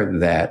repair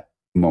that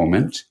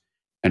moment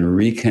and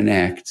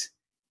reconnect,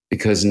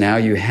 because now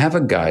you have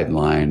a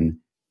guideline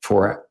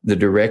for the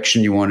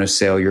direction you want to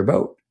sail your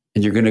boat.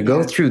 And you're going to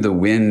go through the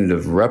wind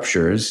of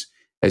ruptures,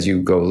 as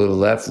you go a little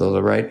left, a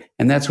little right.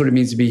 And that's what it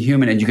means to be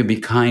human. And you can be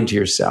kind to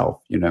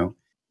yourself,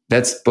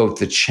 That's both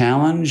the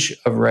challenge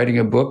of writing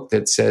a book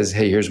that says,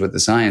 hey, here's what the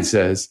science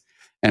says.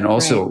 And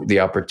also the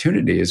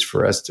opportunity is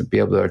for us to be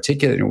able to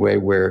articulate in a way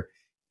where,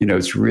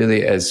 it's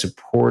really as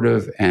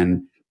supportive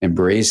and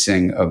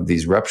embracing of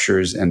these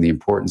ruptures and the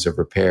importance of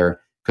repair,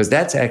 because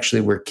that's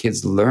actually where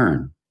kids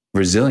learn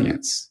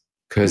resilience,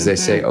 because they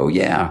say, oh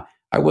yeah,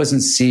 I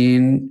wasn't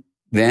seen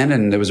then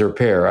and there was a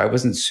repair. I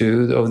wasn't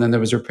soothed. Oh, then there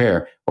was a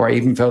repair. Or I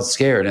even felt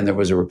scared and there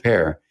was a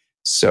repair.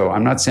 So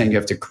I'm not saying you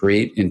have to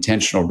create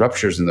intentional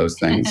ruptures in those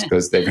things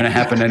because they're going to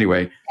happen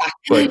anyway.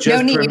 But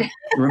just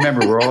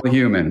remember, we're all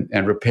human,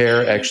 and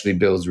repair actually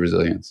builds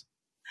resilience.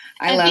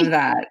 I love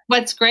that.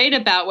 What's great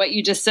about what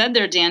you just said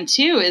there, Dan,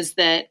 too, is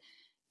that,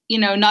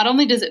 not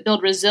only does it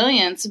build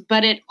resilience,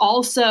 but it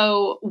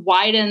also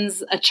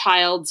widens a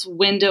child's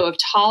window of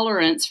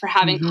tolerance for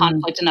having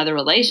conflict in other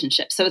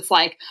relationships. So it's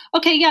like,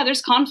 okay, yeah,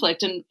 there's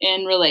conflict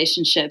in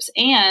relationships,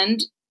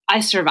 and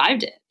I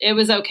survived it. It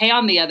was okay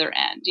on the other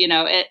end.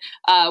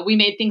 We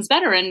made things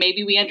better, and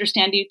maybe we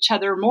understand each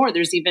other more.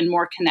 There's even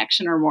more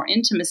connection or more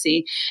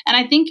intimacy. And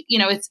I think,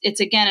 it's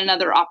again,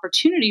 another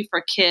opportunity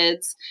for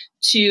kids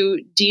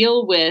to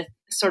deal with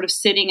sort of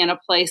sitting in a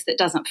place that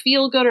doesn't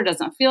feel good or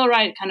doesn't feel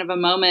right, kind of a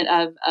moment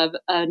of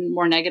a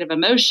more negative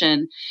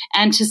emotion,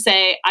 and to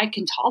say, I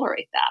can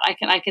tolerate that. I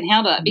can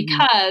handle that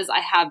because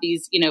I have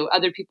these,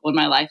 other people in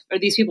my life, or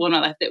these people in my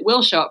life that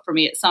will show up for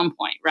me at some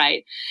point.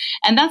 Right.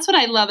 And that's what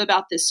I love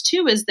about this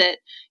too, is that,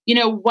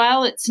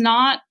 while it's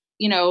not,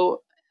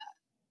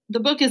 the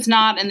book is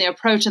not, and the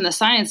approach and the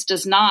science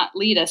does not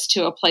lead us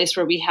to a place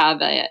where we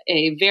have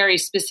a very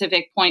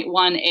specific point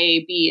 1,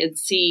 A, B, and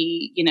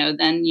C,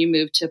 then you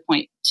move to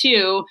point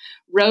 2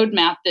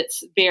 roadmap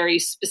that's very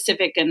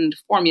specific and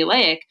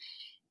formulaic.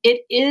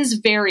 It is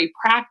very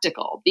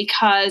practical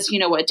because,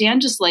 what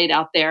Dan just laid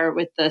out there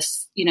with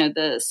this,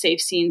 the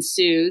safe, seen,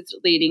 soothed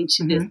leading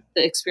to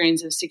the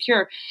experience of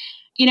secure,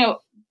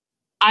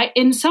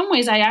 in some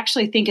ways, I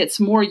actually think it's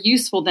more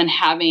useful than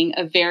having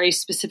a very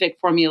specific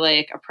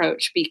formulaic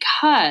approach,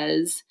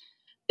 because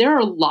there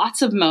are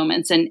lots of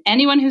moments, and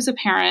anyone who's a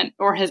parent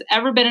or has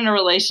ever been in a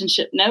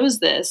relationship knows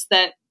this,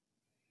 that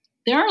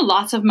there are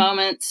lots of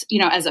moments,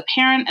 as a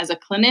parent, as a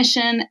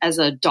clinician, as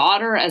a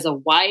daughter, as a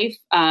wife,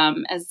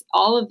 as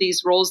all of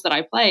these roles that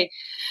I play,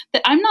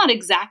 that I'm not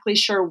exactly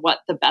sure what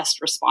the best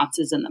response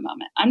is in the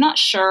moment. I'm not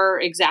sure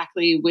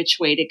exactly which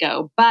way to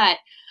go, but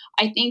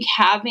I think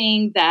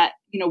having that,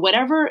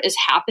 whatever is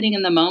happening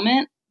in the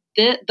moment,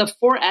 the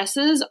 4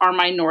 S's are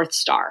my North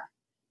Star.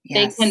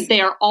 Yes.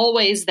 They are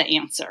always the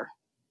answer.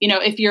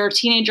 If your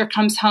teenager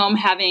comes home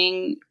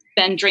having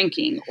been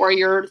drinking, or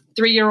your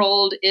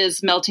 3-year-old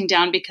is melting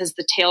down because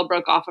the tail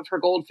broke off of her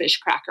goldfish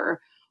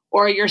cracker,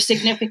 or your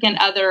significant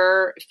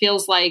other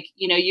feels like,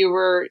 you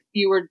were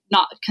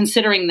not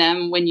considering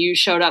them when you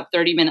showed up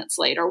 30 minutes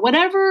late, or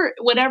whatever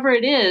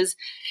it is,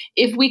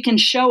 if we can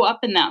show up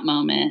in that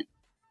moment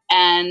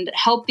and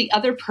help the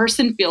other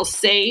person feel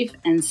safe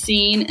and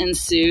seen and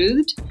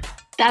soothed,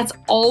 that's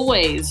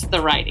always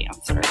the right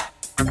answer.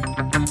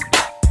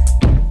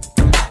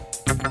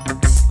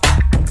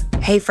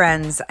 Hey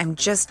friends, I'm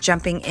just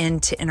jumping in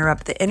to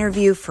interrupt the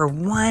interview for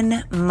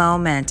one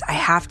moment. I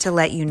have to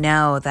let you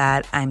know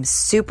that I'm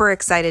super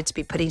excited to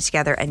be putting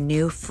together a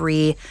new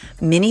free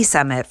mini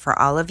summit for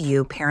all of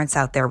you parents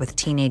out there with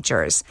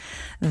teenagers.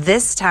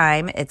 This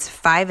time it's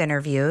 5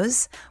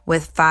 interviews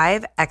with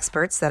 5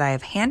 experts that I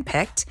have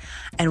handpicked,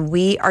 and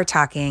we are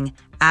talking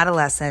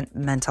adolescent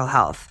mental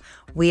health.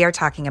 We are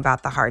talking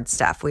about the hard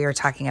stuff. We are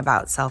talking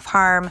about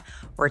self-harm.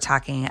 We're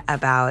talking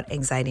about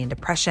anxiety and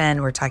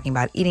depression. We're talking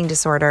about eating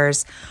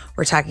disorders.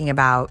 We're talking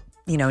about,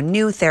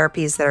 new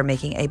therapies that are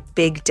making a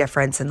big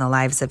difference in the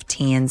lives of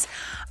teens.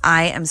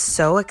 I am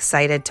so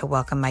excited to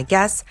welcome my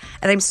guests,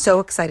 and I'm so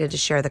excited to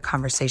share the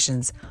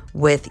conversations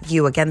with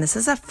you. Again, this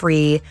is a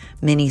free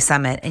mini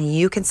summit, and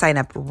you can sign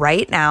up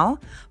right now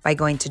by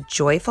going to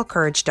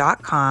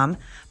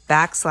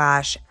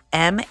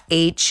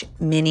joyfulcourage.com/MH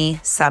Mini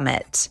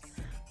Summit.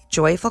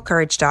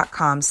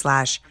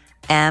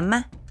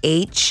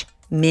 joyfulcourage.com/MH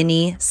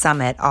Mini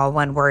Summit, all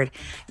one word.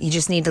 You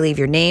just need to leave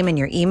your name and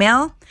your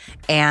email,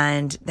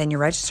 and then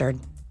you're registered.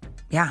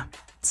 Yeah,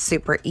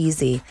 super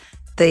easy.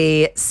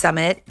 The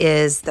summit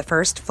is the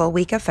first full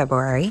week of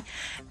February,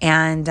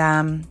 and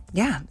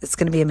it's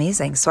going to be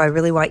amazing. So I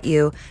really want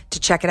you to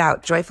check it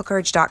out.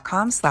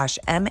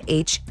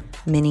 joyfulcourage.com/MH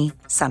Mini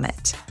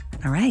Summit.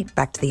 All right,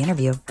 back to the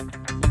interview.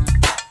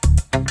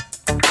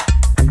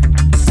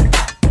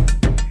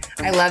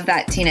 I love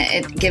that, Tina.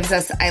 It gives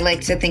us, I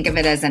like to think of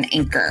it as an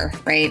anchor,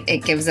 right?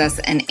 It gives us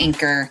an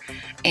anchor.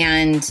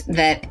 And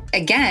that,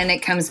 again, it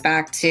comes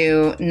back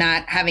to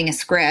not having a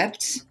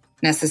script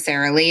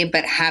necessarily,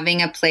 but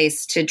having a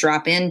place to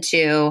drop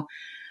into.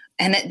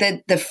 And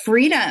the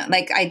freedom,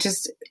 like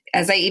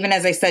as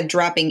I said,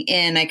 dropping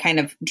in, I kind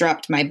of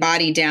dropped my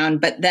body down.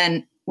 But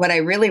then what I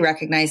really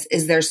recognize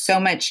is there's so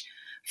much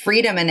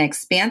freedom and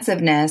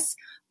expansiveness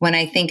when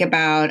I think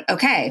about,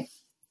 okay,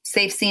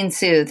 safe, seen,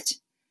 soothed.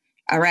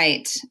 All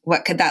right,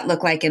 what could that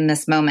look like in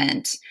this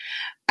moment?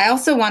 I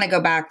also want to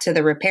go back to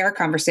the repair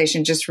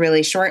conversation just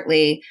really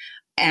shortly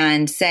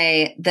and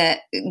say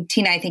that,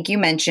 Tina, I think you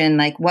mentioned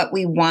like what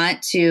we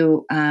want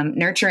to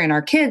nurture in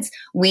our kids,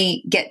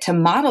 we get to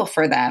model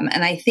for them.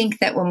 And I think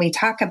that when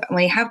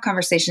we have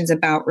conversations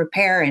about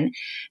repair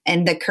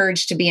and the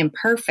courage to be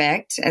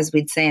imperfect, as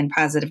we'd say in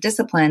positive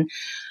discipline,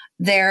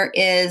 there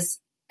is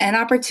an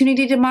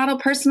opportunity to model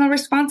personal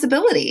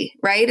responsibility,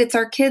 right? It's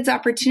our kids'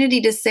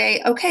 opportunity to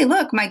say, okay,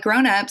 look, my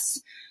grownups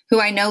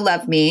who I know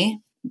love me,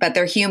 but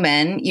they're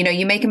human,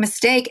 you make a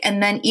mistake.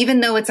 And then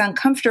even though it's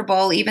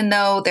uncomfortable, even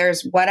though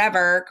there's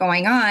whatever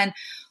going on,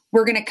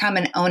 we're going to come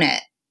and own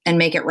it and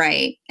make it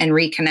right and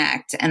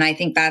reconnect. And I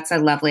think that's a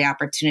lovely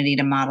opportunity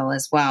to model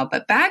as well.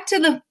 But back to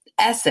the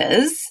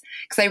S's,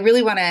 because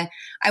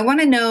I want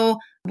to know,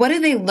 what do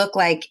they look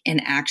like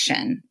in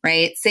action,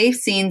 right? Safe,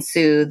 seen,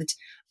 soothed.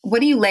 What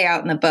do you lay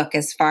out in the book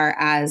as far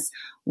as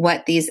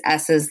what these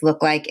S's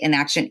look like in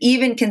action,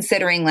 even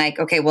considering like,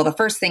 okay, well, the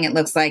first thing it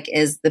looks like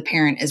is the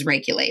parent is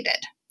regulated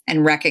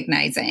and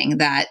recognizing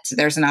that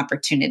there's an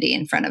opportunity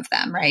in front of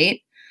them,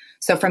 right?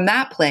 So from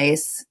that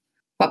place,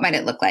 what might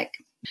it look like?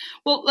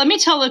 Well, let me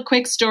tell a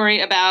quick story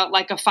about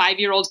like a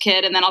 5-year-old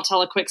kid, and then I'll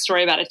tell a quick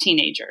story about a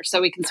teenager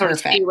so we can sort of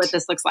see what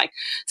this looks like.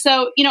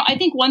 So, I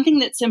think one thing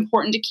that's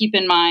important to keep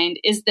in mind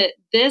is that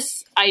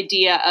this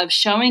idea of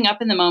showing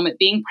up in the moment,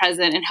 being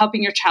present, and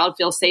helping your child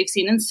feel safe,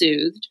 seen, and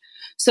soothed,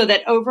 so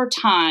that over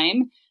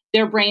time,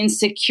 their brain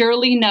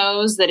securely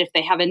knows that if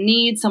they have a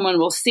need, someone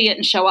will see it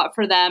and show up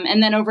for them.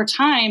 And then over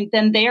time,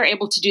 then they are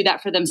able to do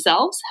that for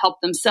themselves,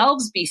 help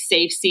themselves be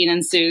safe, seen,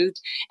 and soothed,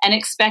 and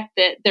expect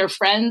that their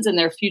friends and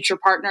their future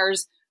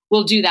partners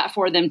will do that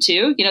for them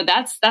too.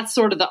 That's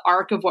sort of the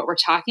arc of what we're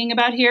talking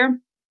about here.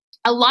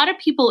 A lot of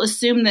people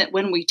assume that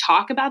when we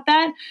talk about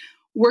that,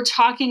 we're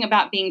talking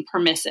about being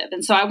permissive.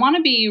 And so I'm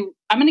going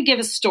to give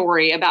a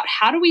story about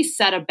how do we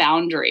set a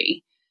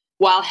boundary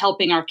while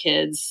helping our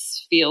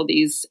kids feel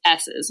these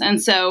S's. And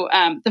so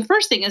the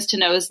first thing is to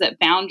know is that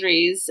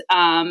boundaries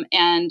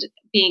and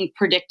being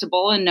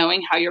predictable and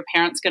knowing how your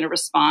parent's going to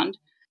respond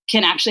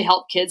can actually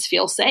help kids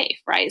feel safe,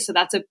 right? So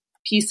that's a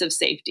piece of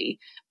safety.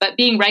 But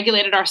being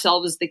regulated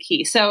ourselves is the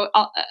key. So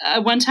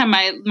one time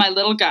my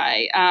little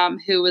guy,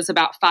 who was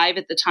about 5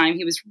 at the time,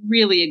 he was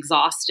really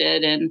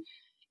exhausted and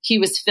he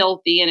was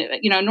filthy.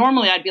 And,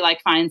 normally I'd be like,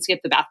 fine,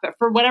 skip the bath. But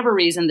for whatever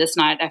reason, this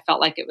night I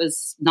felt like it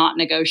was not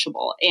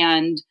negotiable.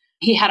 And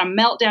he had a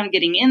meltdown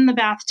getting in the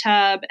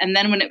bathtub. And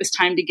then when it was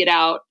time to get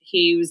out,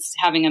 he was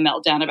having a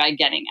meltdown about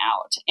getting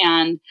out.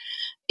 And,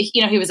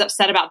 he was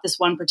upset about this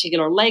one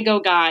particular Lego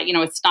guy.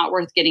 It's not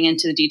worth getting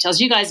into the details.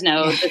 You guys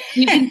know that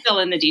you can fill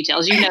in the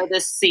details. You know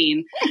this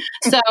scene.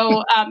 So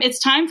it's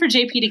time for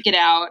JP to get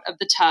out of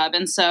the tub.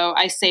 And so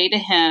I say to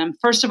him,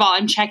 first of all,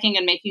 I'm checking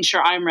and making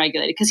sure I'm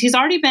regulated because he's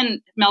already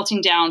been melting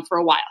down for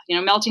a while,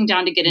 melting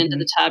down to get into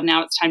the tub.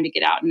 Now it's time to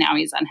get out. And now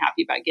he's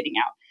unhappy about getting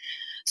out.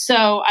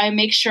 So I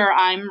make sure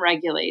I'm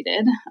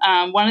regulated.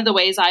 One of the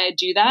ways I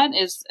do that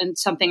is, and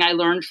something I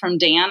learned from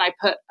Dan, I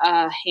put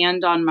a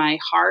hand on my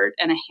heart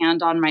and a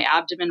hand on my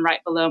abdomen right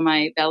below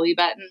my belly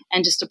button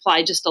and just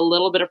apply just a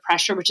little bit of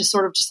pressure, which is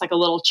sort of just like a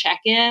little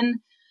check-in.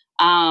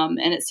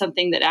 And it's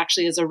something that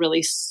actually is a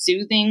really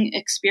soothing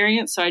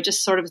experience. So I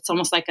just it's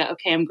almost like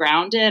okay, I'm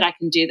grounded. I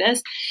can do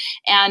this.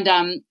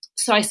 And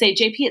so I say,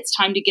 JP, it's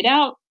time to get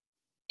out.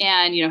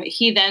 And,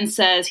 he then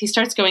says, he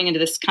starts going into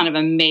this kind of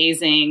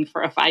amazing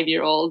for a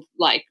 5-year-old,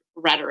 like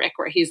rhetoric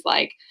where he's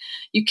like,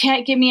 you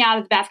can't get me out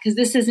of the bath because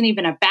this isn't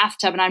even a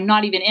bathtub and I'm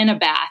not even in a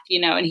bath,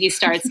 and he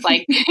starts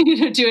like,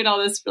 doing all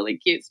this really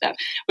cute stuff,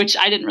 which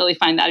I didn't really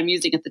find that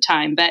amusing at the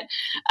time. But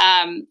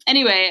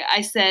anyway, I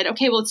said,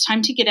 okay, well, it's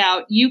time to get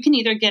out. You can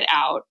either get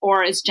out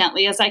or as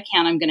gently as I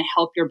can, I'm going to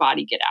help your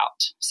body get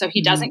out. So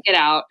he doesn't get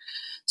out.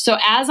 So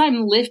as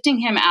I'm lifting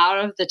him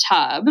out of the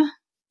tub,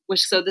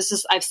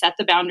 I've set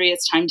the boundary.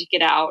 It's time to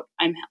get out.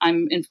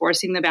 I'm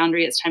enforcing the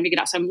boundary. It's time to get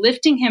out. So I'm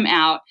lifting him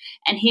out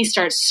and he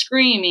starts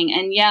screaming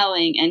and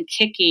yelling and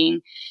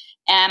kicking.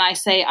 And I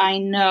say, I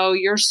know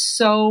you're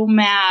so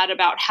mad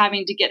about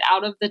having to get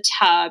out of the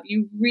tub.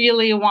 You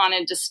really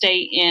wanted to stay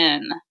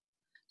in.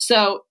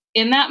 So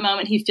in that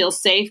moment, he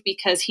feels safe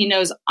because he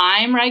knows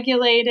I'm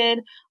regulated.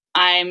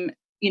 I'm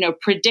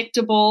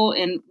predictable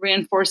in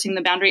reinforcing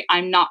the boundary.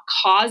 I'm not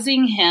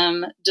causing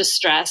him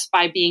distress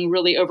by being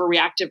really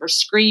overreactive or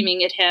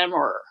screaming at him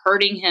or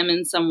hurting him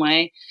in some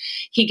way.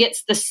 He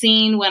gets the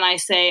scene when I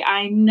say,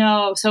 I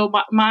know. So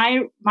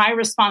my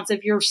response,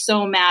 if you're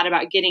so mad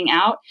about getting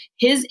out,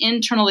 his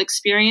internal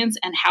experience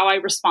and how I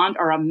respond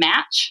are a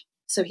match.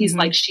 So he's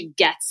like, she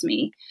gets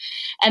me.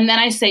 And then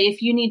I say,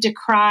 if you need to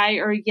cry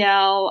or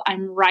yell,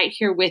 I'm right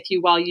here with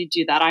you while you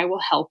do that. I will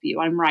help you.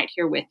 I'm right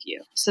here with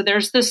you. So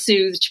there's the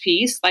soothed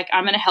piece. Like,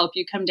 I'm going to help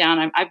you come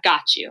down. I've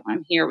got you.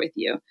 I'm here with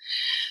you.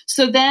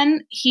 So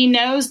then he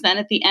knows then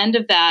at the end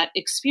of that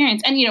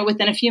experience, and,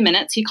 within a few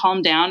minutes, he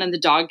calmed down and the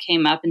dog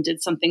came up and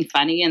did something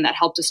funny and that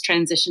helped us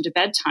transition to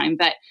bedtime.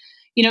 But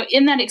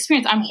in that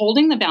experience, I'm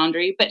holding the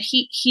boundary, but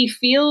he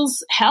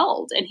feels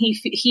held, and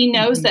he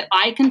knows that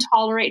I can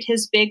tolerate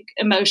his big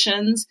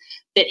emotions,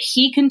 that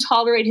he can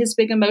tolerate his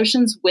big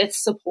emotions with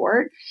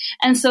support.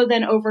 And so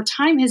then over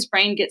time, his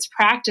brain gets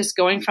practice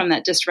going from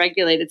that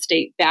dysregulated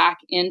state back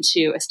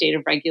into a state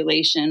of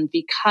regulation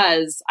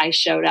because I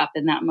showed up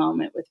in that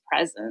moment with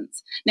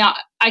presence. Now,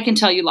 I can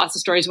tell you lots of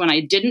stories when I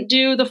didn't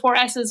do the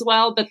 4S as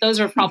well, but those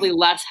are probably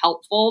less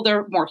helpful.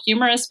 They're more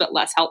humorous, but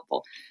less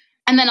helpful.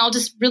 And then I'll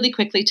just really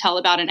quickly tell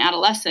about an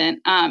adolescent.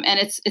 And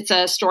it's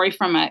a story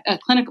from my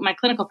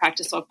clinical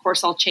practice. So of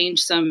course, I'll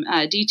change some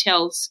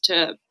details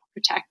to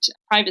protect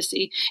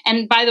privacy.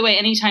 And by the way,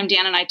 anytime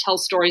Dan and I tell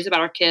stories about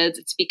our kids,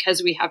 it's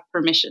because we have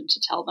permission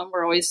to tell them.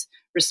 We're always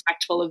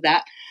respectful of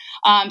that.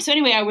 So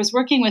anyway, I was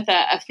working with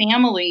a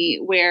family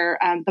where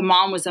the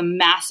mom was a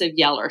massive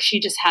yeller.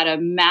 She just had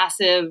a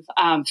massive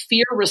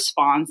fear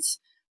response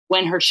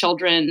when her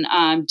children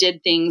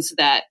did things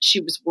that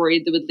she was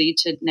worried that would lead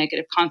to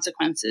negative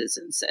consequences,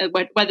 and so,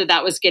 whether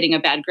that was getting a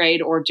bad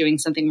grade or doing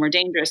something more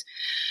dangerous.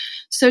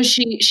 So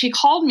she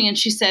called me and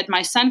she said,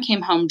 my son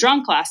came home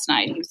drunk last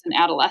night. He was an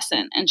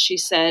adolescent. And she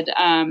said,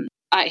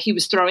 he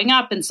was throwing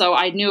up. And so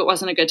I knew it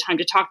wasn't a good time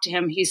to talk to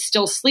him. He's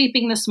still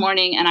sleeping this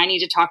morning, and I need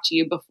to talk to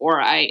you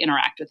before I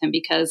interact with him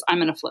because I'm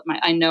going to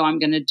I know I'm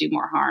going to do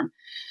more harm.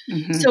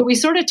 Mm-hmm. So we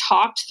sort of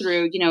talked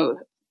through,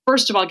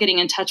 first of all, getting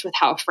in touch with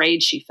how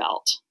afraid she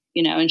felt.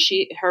 And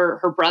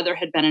her brother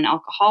had been an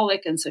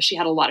alcoholic. And so she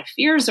had a lot of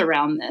fears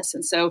around this.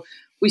 And so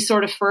we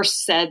sort of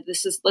first said,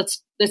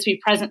 let's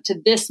be present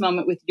to this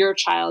moment with your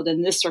child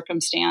in this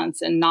circumstance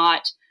and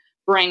not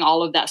bring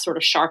all of that sort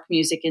of shark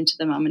music into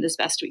the moment as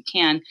best we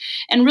can.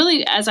 And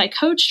really, as I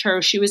coached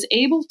her, she was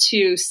able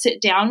to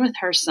sit down with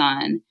her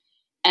son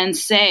and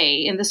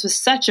say, and this was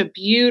such a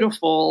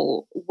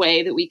beautiful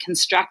way that we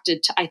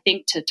constructed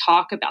to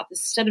talk about this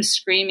instead of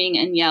screaming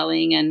and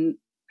yelling and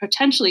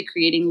potentially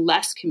creating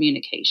less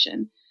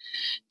communication,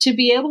 to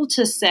be able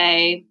to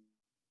say,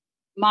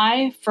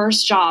 my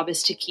first job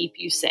is to keep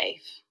you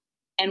safe.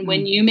 And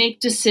when you make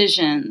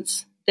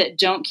decisions that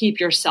don't keep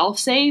yourself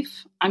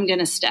safe, I'm going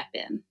to step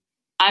in.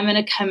 I'm going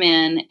to come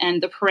in,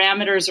 and the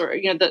parameters or,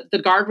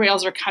 the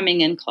guardrails are coming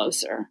in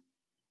closer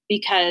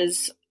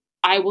because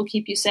I will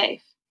keep you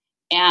safe.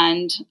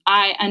 And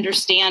I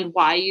understand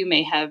why you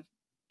may have,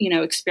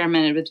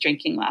 experimented with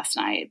drinking last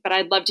night, but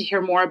I'd love to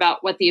hear more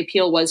about what the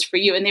appeal was for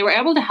you. And they were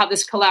able to have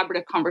this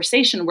collaborative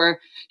conversation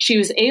where she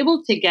was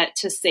able to get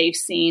to safe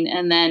scene.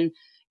 And then,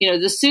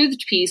 the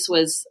soothed piece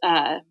was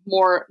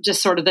more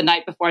just sort of the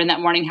night before and that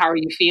morning. How are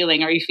you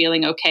feeling? Are you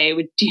feeling okay?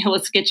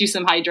 Let's get you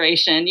some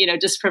hydration,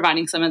 just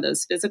providing some of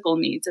those physical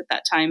needs at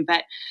that time.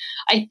 But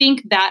I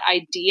think that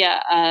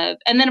idea of,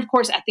 and then of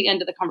course, at the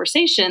end of the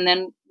conversation,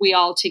 then we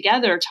all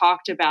together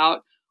talked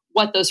about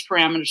what those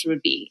parameters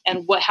would be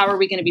and how are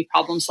we going to be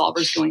problem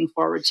solvers going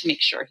forward to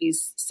make sure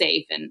he's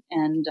safe and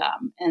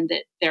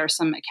that there's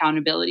some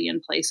accountability in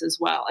place as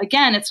well.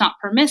 Again, it's not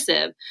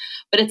permissive,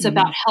 but it's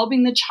about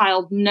helping the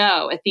child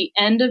know at the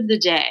end of the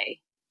day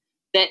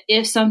that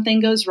if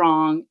something goes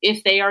wrong,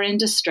 if they are in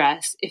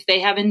distress, if they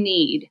have a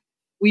need,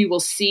 we will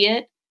see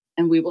it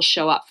and we will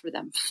show up for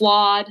them.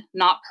 Flawed,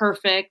 not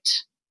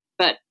perfect,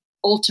 but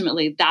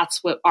ultimately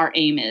that's what our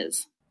aim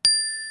is.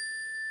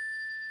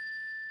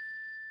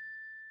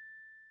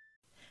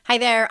 Hi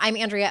there, I'm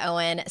Andrea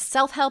Owen,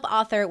 self-help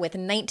author with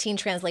 19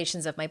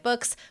 translations of my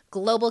books,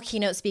 global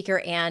keynote speaker,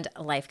 and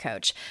life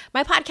coach.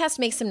 My podcast,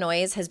 Make Some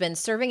Noise, has been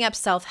serving up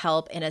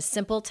self-help in a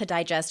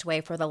simple-to-digest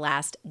way for the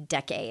last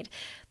decade.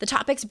 The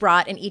topics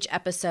brought in each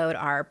episode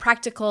are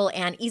practical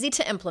and easy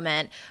to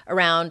implement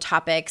around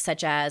topics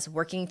such as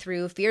working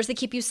through fears that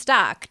keep you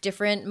stuck,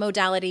 different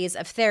modalities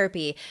of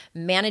therapy,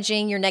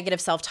 managing your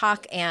negative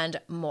self-talk, and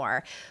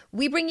more.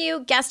 We bring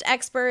you guest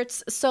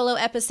experts, solo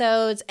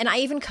episodes, and I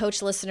even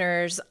coach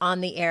listeners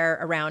on the air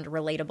around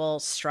relatable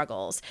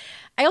struggles.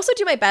 I also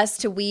do my best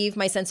to weave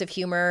my sense of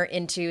humor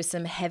into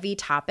some heavy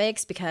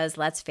topics because,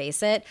 let's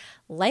face it,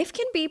 life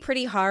can be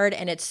pretty hard,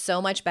 and it's so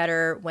much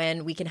better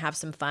when we can have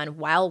some fun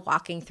while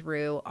walking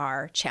through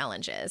our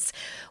challenges.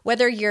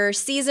 Whether you're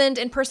seasoned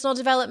in personal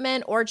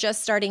development or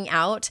just starting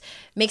out,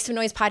 Make Some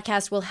Noise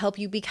podcast will help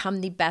you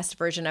become the best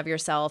version of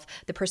yourself,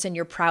 the person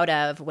you're proud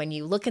of when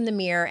you look in the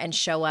mirror and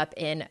show up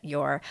in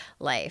your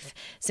life.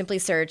 Simply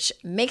search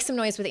Make Some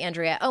Noise with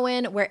Andrea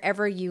Owen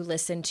wherever you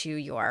listen to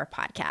your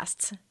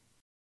podcasts.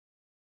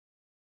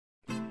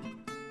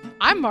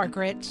 I'm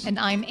Margaret. And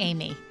I'm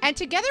Amy. And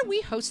together we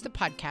host the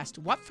podcast,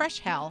 What Fresh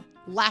Hell?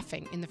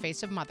 Laughing in the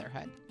Face of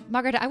Motherhood.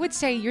 Margaret, I would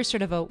say you're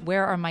sort of a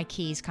where are my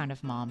keys kind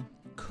of mom.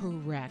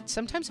 Correct.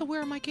 Sometimes a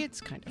where are my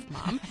kids kind of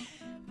mom.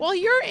 Well,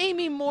 you're,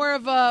 Amy, more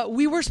of a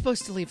we were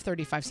supposed to leave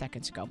 35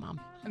 seconds ago, mom.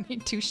 I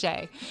mean, touche.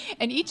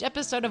 In each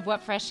episode of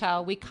What Fresh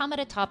Hell, we come at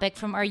a topic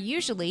from our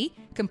usually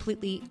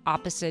completely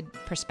opposite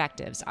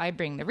perspectives. I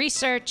bring the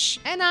research.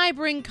 And I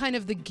bring kind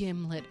of the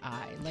gimlet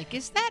eye. Like,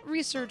 is that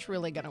research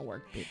really going to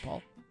work,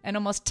 people? And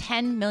almost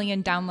 10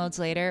 million downloads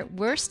later,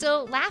 we're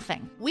still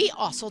laughing. We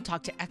also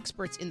talk to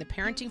experts in the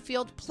parenting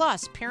field,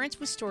 plus parents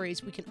with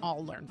stories we can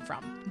all learn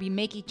from. We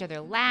make each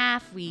other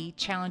laugh, we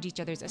challenge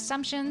each other's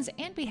assumptions,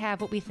 and we have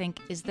what we think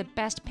is the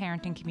best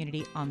parenting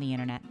community on the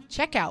internet.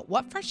 Check out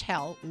What Fresh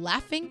Hell,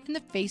 Laughing in the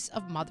Face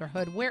of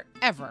Motherhood,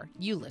 wherever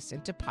you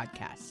listen to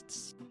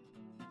podcasts.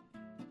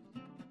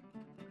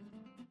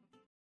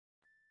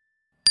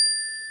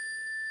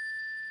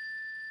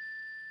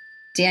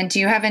 Dan, do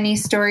you have any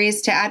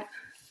stories to add?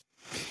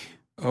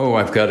 Oh,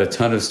 I've got a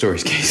ton of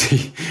stories,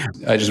 Casey.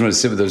 I just want to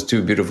sit with those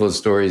two beautiful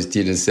stories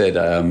Tina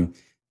said.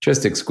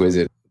 Just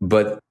exquisite.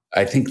 But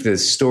I think the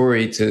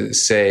story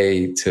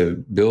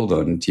to build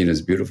on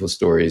Tina's beautiful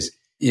stories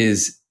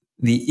is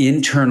the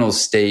internal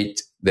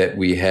state that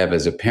we have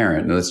as a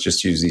parent. Now, let's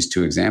just use these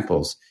two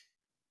examples.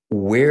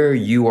 Where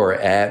you are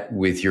at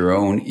with your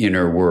own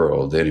inner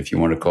world, and if you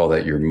want to call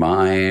that your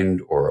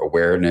mind or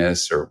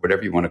awareness or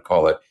whatever you want to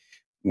call it,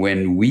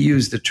 when we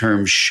use the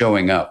term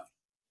showing up,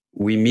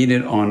 we mean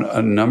it on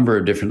a number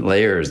of different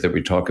layers that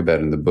we talk about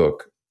in the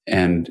book.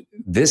 And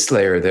this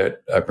layer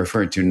that I'm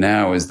referring to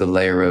now is the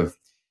layer of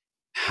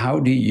how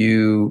do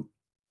you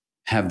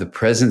have the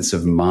presence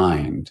of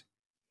mind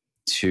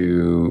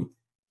to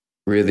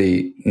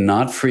really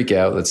not freak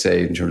out, let's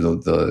say, in terms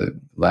of the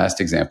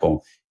last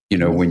example,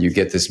 when you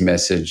get this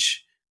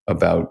message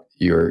about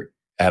your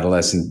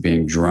adolescent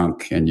being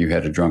drunk and you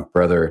had a drunk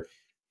brother,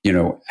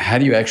 how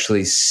do you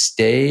actually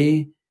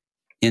stay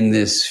in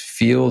this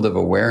field of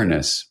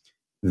awareness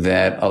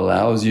that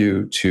allows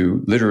you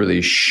to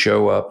literally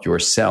show up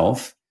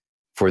yourself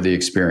for the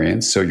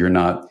experience, so you're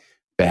not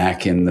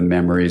back in the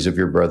memories of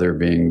your brother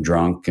being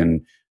drunk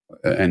and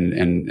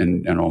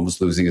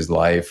almost losing his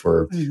life,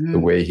 or the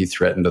way he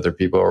threatened other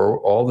people, or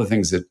all the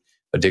things that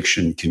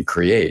addiction can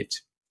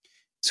create.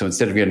 So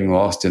instead of getting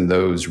lost in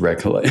those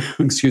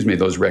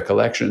those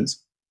recollections,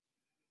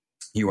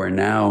 you are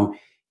now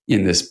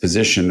in this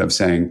position of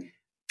saying,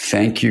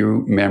 thank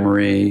you,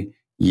 memory.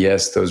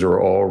 Yes, those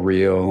are all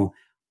real.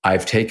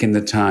 I've taken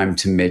the time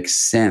to make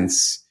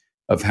sense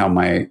of how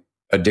my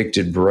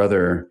addicted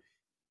brother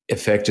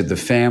affected the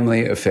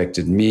family,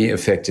 affected me,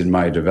 affected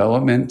my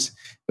development,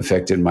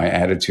 affected my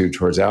attitude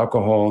towards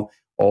alcohol.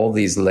 All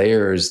these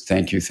layers,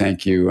 thank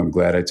you. I'm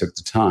glad I took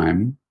the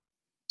time.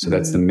 So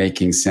that's the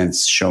making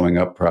sense, showing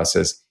up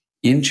process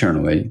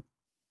internally.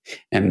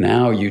 And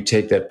now you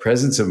take that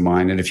presence of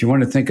mind. And if you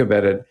want to think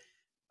about it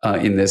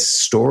in this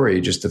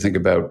story, just to think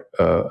about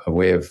a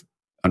way of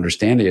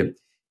understanding it,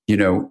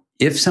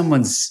 if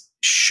someone's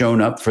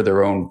shown up for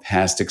their own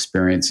past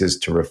experiences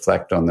to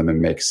reflect on them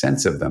and make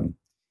sense of them,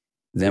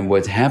 then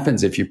what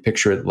happens, if you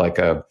picture it like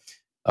a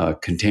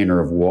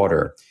container of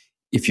water,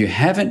 if you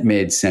haven't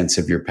made sense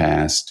of your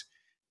past,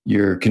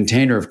 your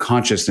container of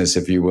consciousness,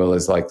 if you will,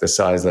 is like the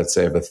size, let's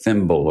say, of a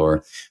thimble,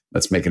 or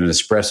let's make it an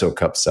espresso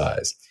cup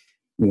size.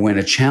 When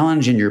a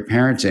challenge in your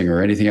parenting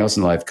or anything else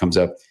in life comes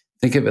up,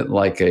 think of it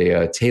like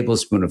a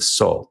tablespoon of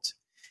salt.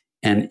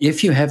 And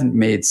if you haven't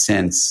made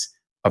sense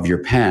of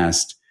your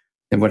past,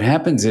 then what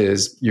happens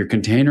is your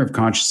container of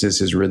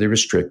consciousness is really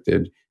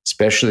restricted,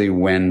 especially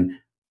when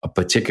a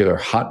particular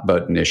hot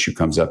button issue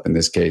comes up, in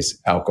this case,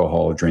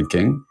 alcohol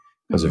drinking,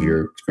 because of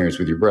your experience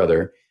with your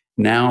brother.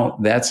 Now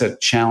that's a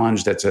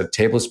challenge. That's a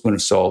tablespoon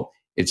of salt.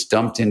 It's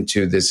dumped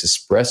into this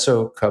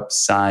espresso cup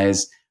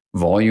size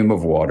volume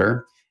of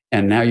water.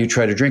 And now you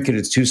try to drink it.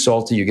 It's too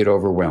salty. You get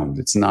overwhelmed.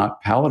 It's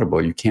not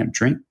palatable. You can't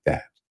drink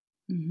that.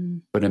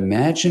 But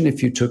imagine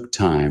if you took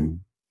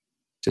time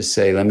to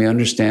say, let me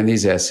understand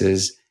these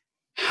S's.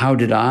 How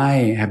did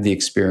I have the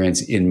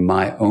experience in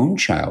my own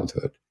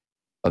childhood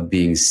of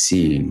being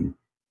seen,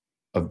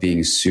 of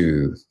being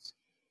soothed,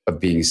 of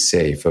being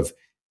safe, of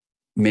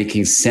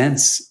making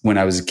sense when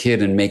I was a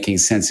kid and making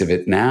sense of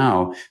it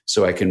now,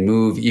 so I can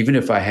move, even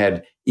if I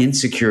had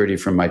insecurity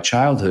from my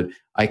childhood,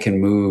 I can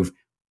move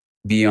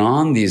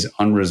beyond these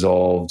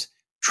unresolved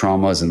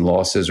traumas and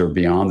losses, or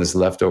beyond this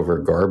leftover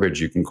garbage,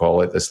 you can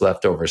call it, this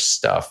leftover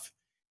stuff,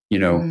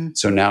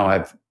 So now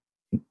I've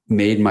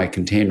made my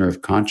container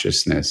of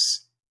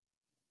consciousness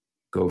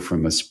go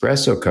from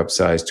espresso cup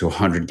size to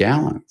 100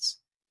 gallons.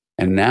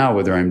 And now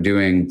whether I'm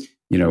doing,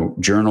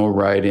 journal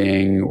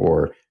writing,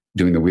 or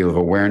doing the wheel of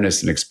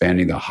awareness and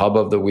expanding the hub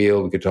of the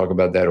wheel, we could talk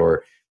about that,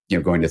 or,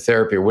 going to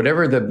therapy, or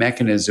whatever the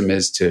mechanism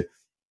is to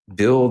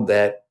build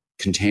that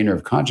container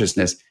of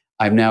consciousness,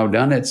 I've now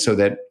done it so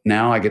that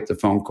now I get the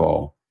phone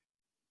call,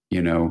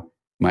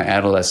 my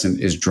adolescent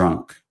is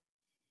drunk.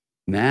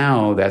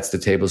 Now that's the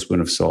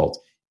tablespoon of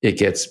salt. It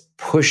gets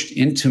pushed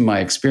into my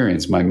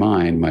experience, my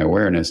mind, my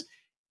awareness.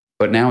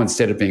 But now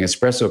instead of being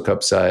espresso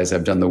cup size,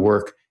 I've done the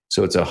work.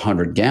 So it's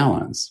 100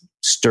 gallons,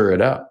 stir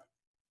it up.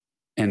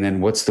 And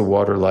then what's the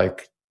water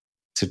like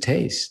to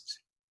taste?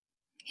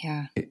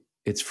 Yeah.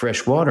 It's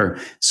fresh water.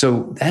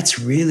 So that's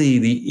really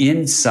the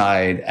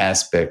inside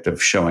aspect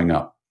of showing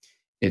up.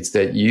 It's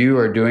that you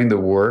are doing the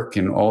work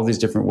in all these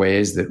different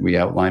ways that we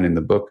outline in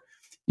the book,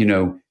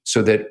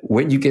 so that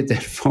when you get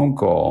that phone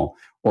call,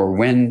 or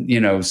when,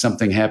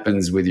 something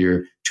happens with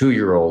your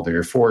 2-year-old or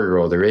your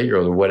 4-year-old or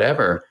 8-year-old or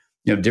whatever,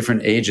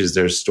 different ages,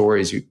 there's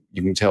stories you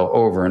can tell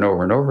over and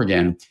over and over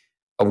again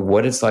of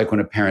what it's like when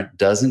a parent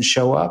doesn't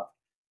show up,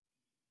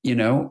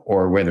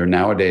 or whether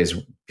nowadays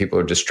people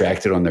are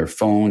distracted on their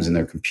phones and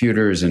their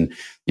computers, and,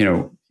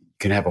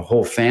 can have a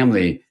whole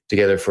family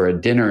together for a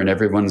dinner and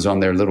everyone's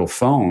on their little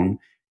phone.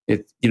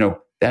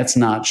 That's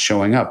not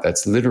showing up.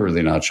 That's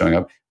literally not showing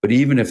up. But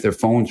even if their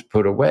phone's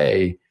put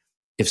away,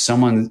 if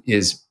someone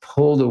is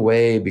pulled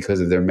away because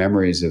of their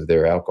memories of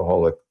their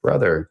alcoholic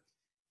brother,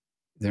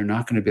 they're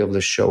not going to be able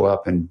to show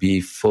up and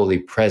be fully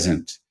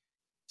present,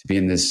 to be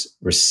in this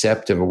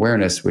receptive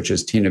awareness, which,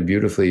 as Tina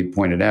beautifully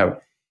pointed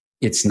out,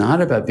 it's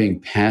not about being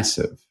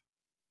passive.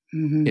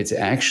 Mm-hmm. It's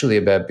actually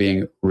about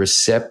being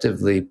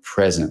receptively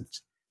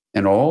present.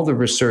 And all the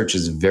research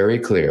is very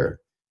clear.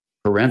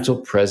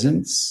 Parental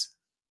presence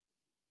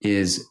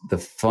is the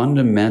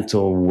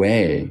fundamental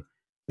way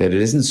that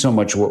it isn't so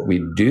much what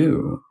we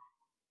do,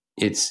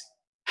 it's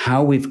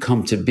how we've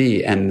come to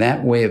be. And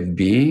that way of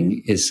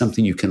being is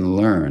something you can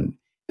learn.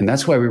 And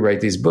that's why we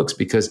write these books,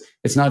 because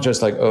it's not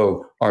just like,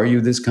 oh, are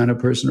you this kind of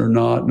person or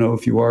not? No,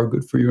 if you are,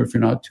 good for you. If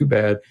you're not, too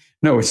bad.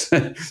 No, it's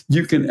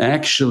you can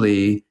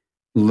actually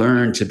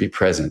learn to be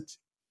present.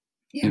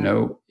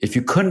 Yeah. If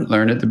you couldn't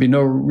learn it, there'd be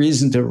no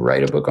reason to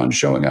write a book on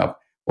showing up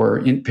or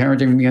in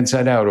parenting from the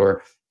inside out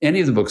or any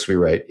of the books we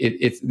write.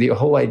 It's the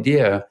whole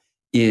idea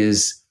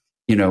is,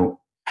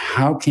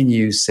 how can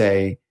you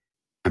say,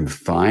 I'm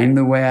fine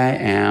the way I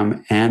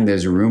am, and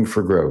there's room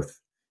for growth,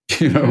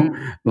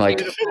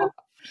 like,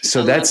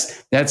 so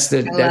that's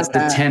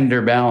the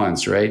tender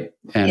balance, right?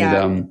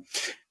 And,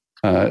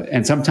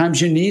 and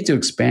sometimes you need to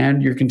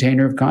expand your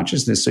container of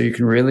consciousness so you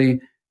can really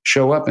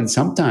show up. And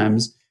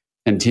sometimes,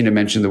 and Tina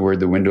mentioned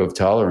the window of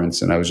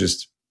tolerance, and I was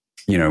just,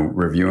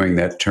 reviewing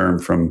that term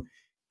from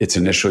its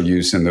initial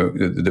use in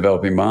the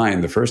Developing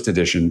Mind, the first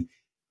edition.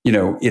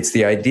 It's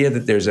the idea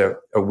that there's a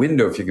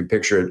window, if you can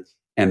picture it,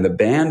 and the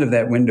band of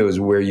that window is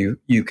where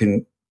you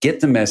can get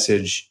the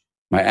message,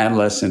 my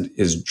adolescent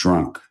is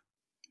drunk.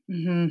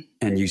 Mm-hmm.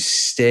 And you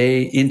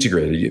stay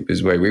integrated,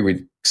 is the way we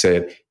would say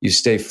it. You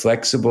stay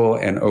flexible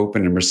and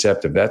open and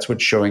receptive. That's what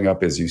showing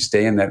up is. You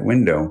stay in that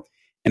window.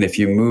 And if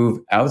you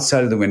move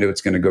outside of the window,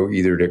 it's going to go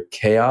either to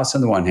chaos on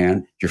the one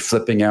hand, you're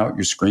flipping out,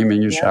 you're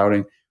screaming, you're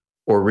shouting,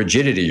 or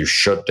rigidity, you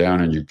shut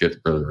down and you get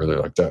really, really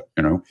like that,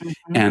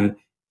 Mm-hmm. And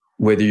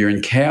whether you're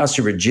in chaos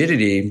or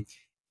rigidity,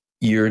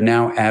 you're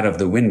now out of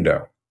the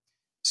window.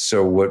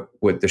 So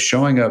what the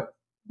Showing Up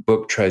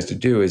book tries to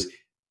do is,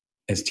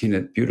 as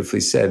Tina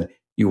beautifully said,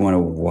 you want to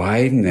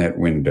widen that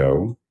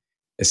window,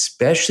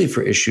 especially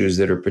for issues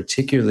that are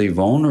particularly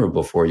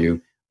vulnerable for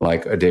you,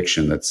 like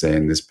addiction, let's say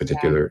in this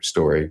particular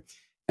story.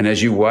 And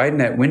as you widen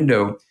that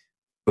window,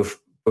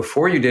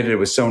 before you did it, it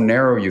was so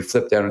narrow, you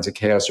flipped out into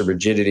chaos or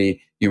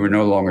rigidity. You were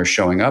no longer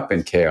showing up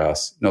in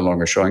chaos, no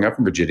longer showing up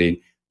in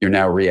rigidity. You're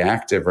now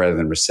reactive rather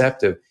than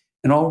receptive.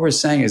 And all we're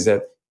saying is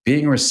that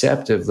being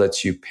receptive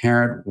lets you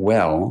parent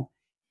well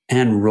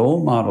and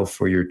role model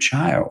for your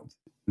child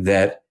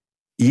that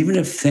even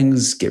if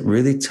things get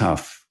really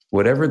tough,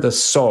 whatever the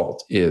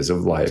salt is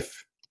of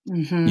life,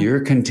 mm-hmm. your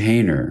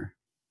container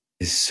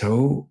is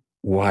so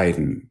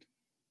widened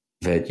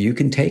that you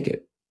can take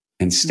it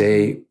and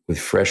stay mm-hmm. with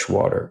fresh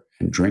water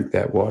and drink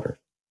that water.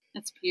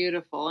 That's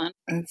beautiful. And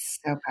it's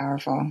so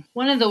powerful.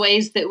 One of the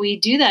ways that we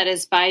do that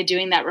is by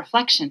doing that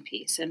reflection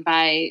piece and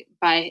by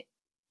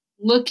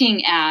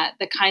looking at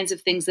the kinds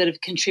of things that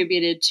have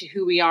contributed to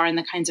who we are and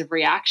the kinds of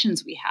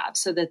reactions we have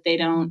so that they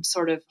don't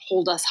sort of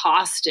hold us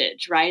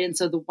hostage, right? And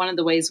so one of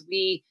the ways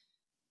we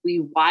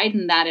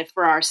widen that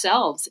for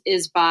ourselves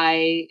is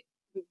by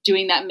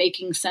doing that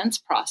making sense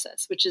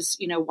process, which is,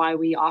 why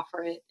we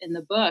offer it in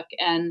the book.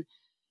 And,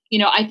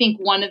 I think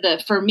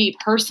for me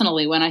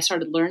personally, when I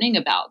started learning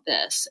about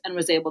this and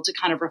was able to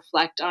kind of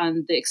reflect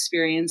on the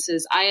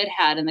experiences I had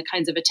had and the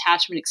kinds of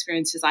attachment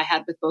experiences I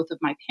had with both of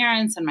my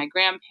parents and my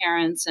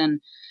grandparents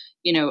and,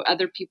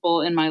 other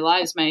people in my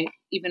lives,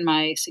 even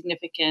my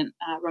significant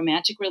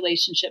romantic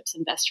relationships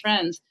and best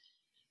friends,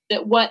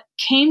 that what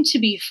came to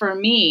be for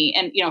me,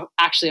 and,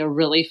 actually a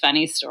really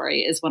funny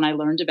story is when I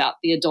learned about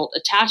the adult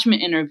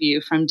attachment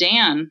interview from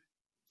Dan,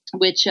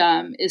 which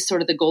is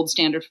sort of the gold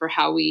standard for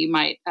how we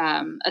might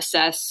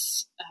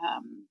assess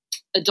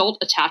adult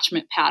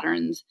attachment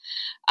patterns,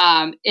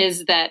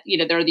 is that,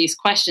 there are these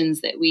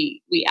questions that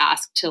we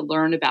ask to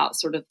learn about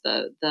sort of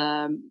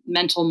the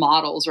mental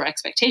models or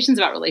expectations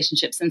about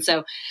relationships. And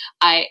so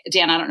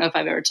Dan, I don't know if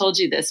I've ever told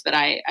you this, but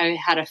I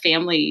had a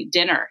family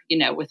dinner,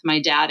 with my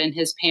dad and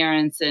his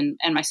parents and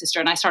my sister.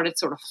 And I started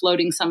sort of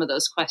floating some of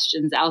those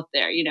questions out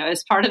there,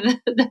 as part of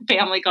the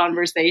family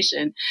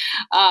conversation.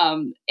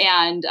 And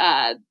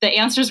the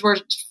answers were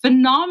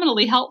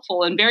phenomenally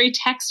helpful and very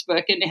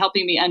textbook in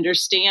helping me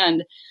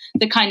understand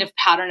the kind of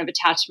pattern of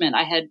attachment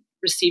I had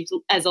received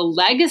as a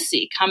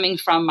legacy coming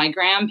from my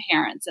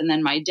grandparents and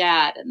then my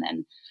dad and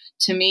then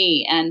to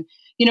me. And,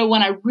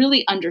 when I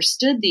really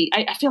understood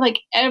I feel like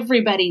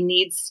everybody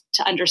needs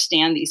to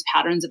understand these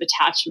patterns of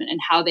attachment and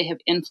how they have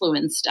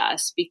influenced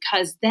us,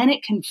 because then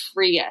it can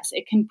free us.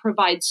 It can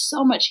provide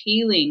so much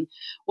healing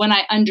when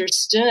I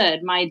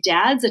understood my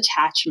dad's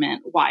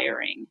attachment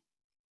wiring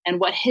and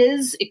what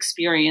his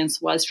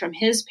experience was from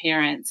his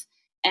parents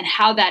and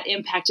how that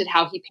impacted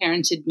how he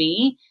parented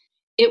me.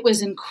 It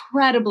was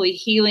incredibly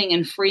healing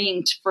and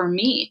freeing for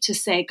me to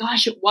say,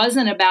 gosh, it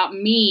wasn't about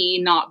me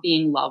not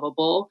being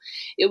lovable.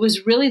 It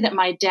was really that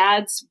my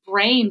dad's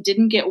brain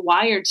didn't get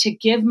wired to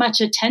give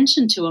much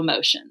attention to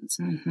emotions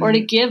or to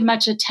give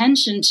much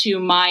attention to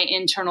my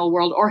internal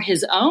world or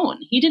his own.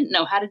 He didn't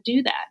know how to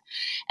do that.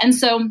 And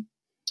so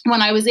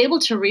when I was able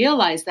to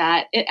realize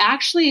that, it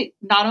actually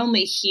not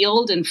only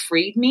healed and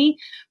freed me,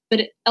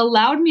 but it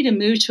allowed me to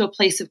move to a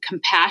place of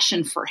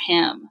compassion for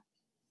him.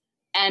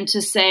 And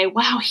to say,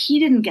 wow, he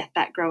didn't get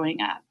that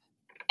growing up.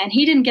 And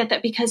he didn't get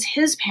that because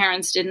his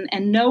parents didn't.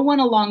 And no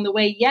one along the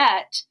way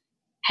yet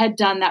had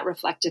done that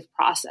reflective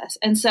process.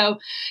 And so,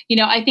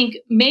 I think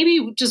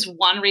maybe just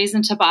one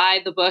reason to buy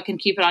the book and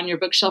keep it on your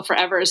bookshelf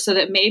forever is so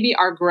that maybe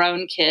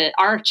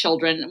our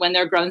children, when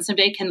they're grown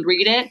someday, can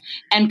read it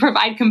and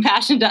provide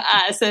compassion to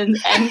us and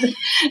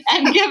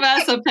give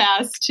us a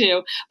pass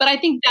too. But I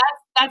think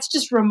that's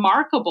just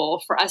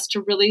remarkable for us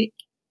to really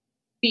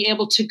be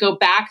able to go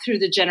back through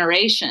the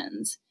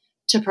generations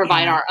to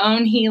provide our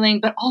own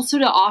healing, but also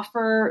to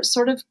offer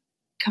sort of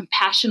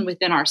compassion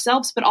within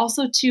ourselves, but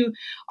also to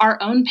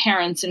our own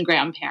parents and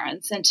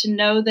grandparents, and to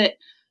know that,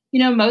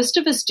 most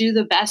of us do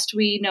the best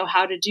we know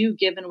how to do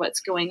given what's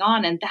going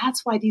on. And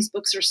that's why these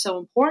books are so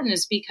important,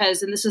 is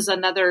because, and this is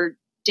another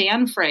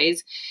Dan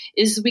phrase,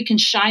 is we can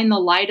shine the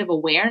light of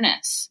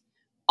awareness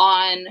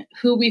on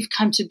who we've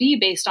come to be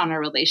based on our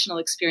relational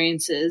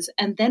experiences.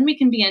 And then we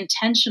can be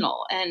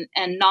intentional and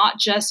not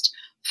just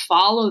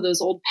follow those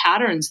old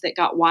patterns that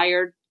got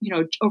wired,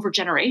 over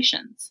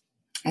generations.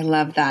 I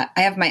love that.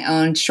 I have my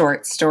own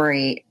short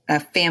story, a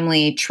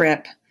family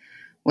trip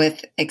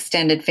with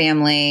extended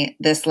family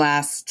this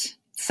last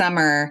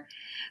summer,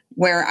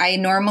 where I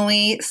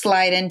normally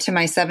slide into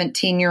my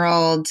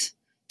 17-year-old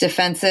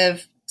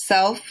defensive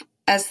self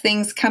as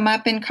things come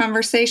up in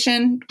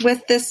conversation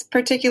with this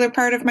particular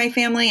part of my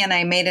family. And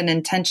I made an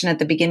intention at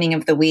the beginning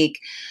of the week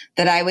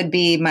that I would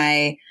be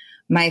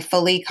my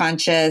fully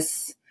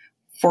conscious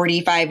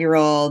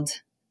 45-year-old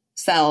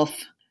self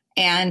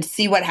and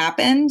see what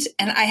happened.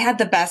 And I had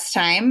the best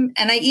time.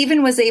 And I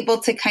even was able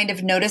to kind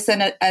of notice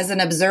as an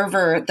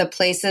observer the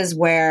places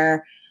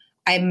where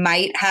I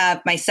might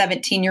have my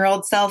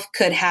 17-year-old self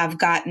could have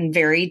gotten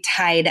very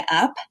tied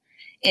up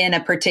in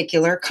a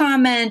particular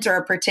comment or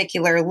a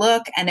particular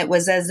look. And it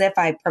was as if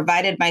I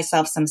provided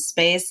myself some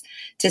space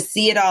to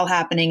see it all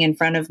happening in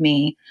front of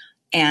me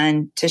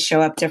and to show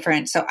up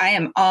different. So I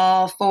am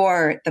all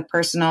for the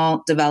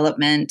personal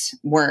development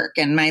work.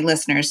 And my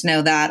listeners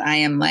know that I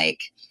am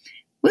like,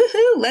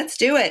 woohoo, let's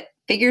do it.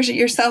 Figure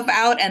yourself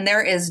out. And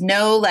there is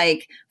no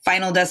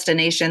final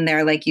destination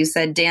there. Like you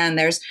said, Dan,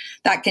 there's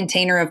that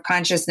container of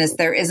consciousness.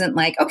 There isn't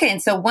okay.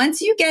 And so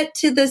once you get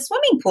to the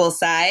swimming pool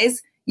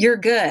size, you're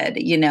good,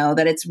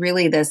 that it's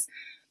really this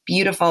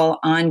beautiful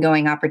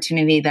ongoing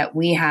opportunity that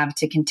we have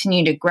to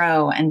continue to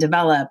grow and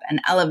develop and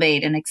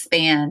elevate and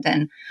expand.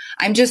 And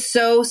I'm just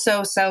so,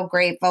 so, so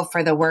grateful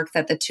for the work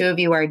that the two of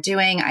you are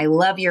doing. I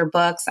love your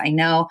books. I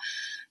know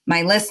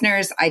my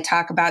listeners, I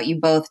talk about you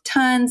both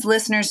tons.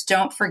 Listeners,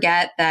 don't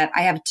forget that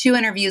I have 2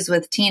 interviews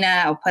with Tina.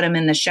 I'll put them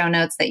in the show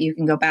notes that you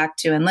can go back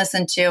to and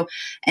listen to.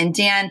 And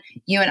Dan,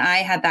 you and I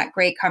had that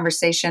great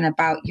conversation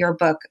about your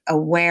book,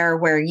 Aware,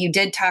 where you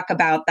did talk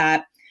about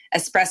that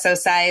espresso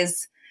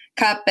size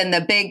cup and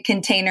the big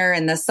container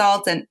and the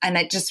salt. And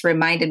it just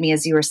reminded me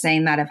as you were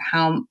saying that of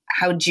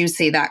how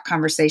juicy that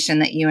conversation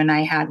that you and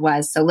I had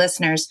was. So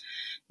listeners,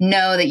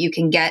 know that you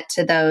can get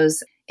to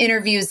those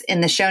interviews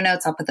in the show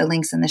notes. I'll put the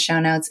links in the show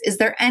notes. Is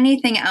there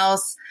anything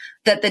else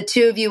that the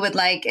two of you would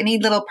like, any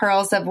little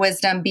pearls of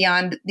wisdom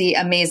beyond the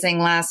amazing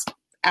last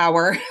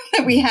hour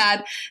that we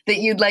had that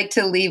you'd like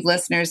to leave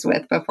listeners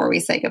with before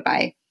we say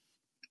goodbye?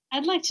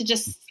 I'd like to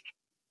just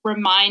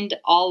remind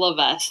all of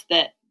us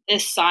that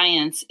this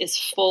science is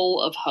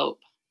full of hope.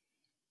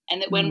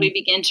 And that when we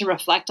begin to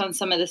reflect on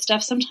some of this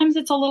stuff, sometimes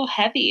it's a little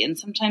heavy and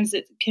sometimes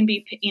it can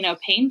be,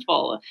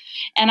 painful.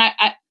 And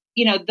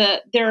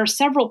there are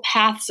several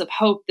paths of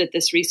hope that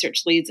this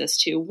research leads us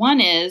to. One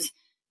is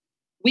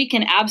we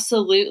can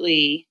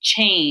absolutely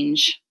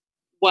change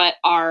what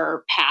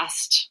our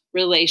past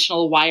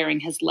relational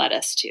wiring has led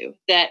us to.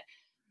 That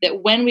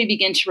when we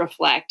begin to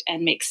reflect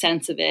and make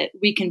sense of it,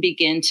 we can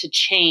begin to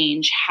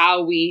change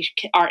how we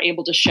are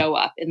able to show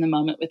up in the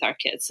moment with our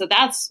kids. So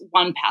that's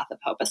one path of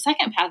hope. A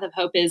second path of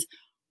hope is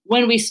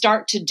when we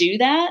start to do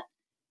that,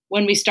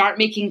 when we start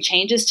making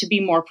changes to be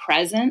more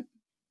present,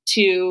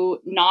 to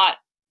not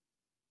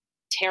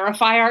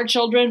terrify our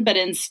children, but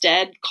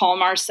instead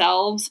calm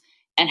ourselves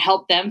and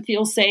help them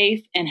feel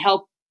safe and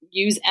help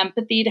use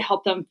empathy to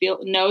help them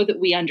know that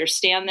we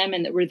understand them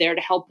and that we're there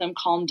to help them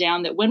calm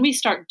down. That when we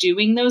start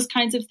doing those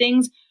kinds of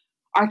things,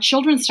 our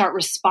children start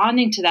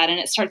responding to that, and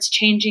it starts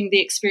changing the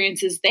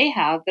experiences they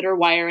have that are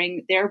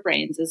wiring their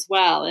brains as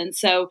well. And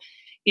so,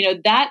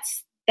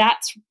 that's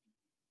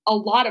a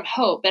lot of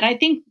hope. And I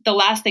think the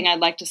last thing I'd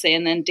like to say,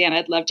 and then Dan,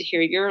 I'd love to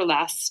hear your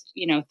last,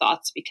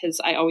 thoughts, because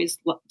I always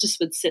just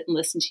would sit and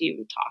listen to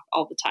you talk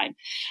all the time,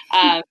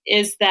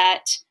 is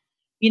that,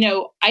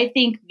 I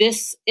think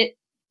this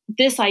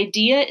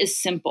idea is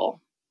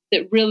simple,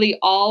 that really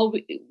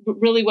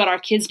what our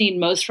kids need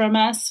most from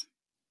us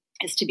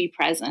is to be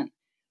present.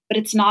 But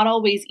it's not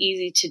always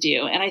easy to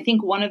do. And I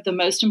think one of the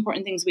most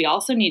important things we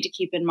also need to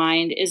keep in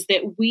mind is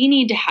that we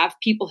need to have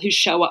people who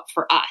show up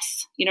for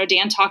us.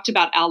 Dan talked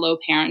about allo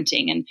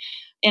parenting, and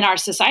in our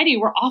society,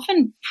 we're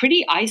often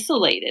pretty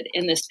isolated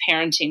in this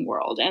parenting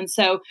world. And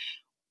so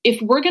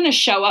if we're going to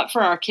show up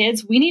for our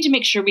kids, we need to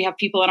make sure we have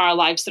people in our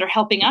lives that are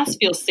helping us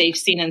feel safe,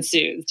 seen, and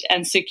soothed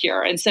and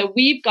secure. And so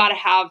we've got to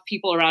have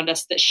people around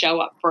us that show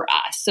up for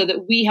us so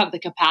that we have the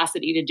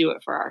capacity to do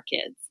it for our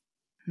kids.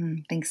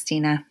 Thanks,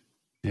 Tina.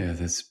 Yeah,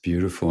 that's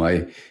beautiful.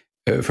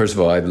 First of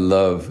all, I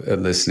love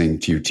listening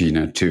to you,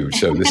 Tina, too.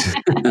 So this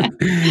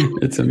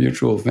it's a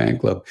mutual fan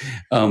club.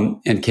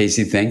 And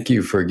Casey, thank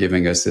you for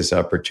giving us this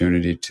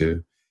opportunity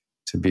to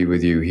be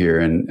with you here.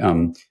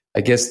 And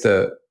I guess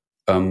the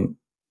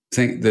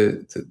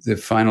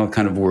final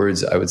kind of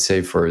words I would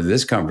say for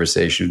this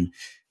conversation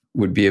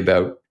would be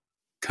about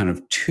kind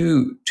of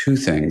two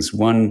things.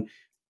 One,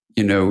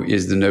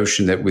 is the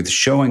notion that with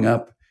showing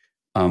up,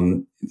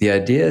 the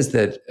idea is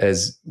that,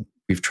 as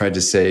we've tried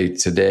to say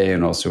today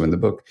and also in the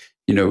book,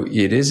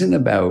 it isn't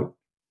about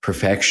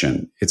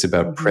perfection. It's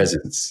about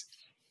presence,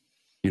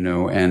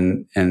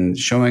 and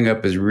showing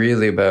up is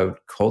really about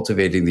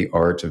cultivating the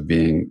art of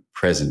being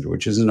present,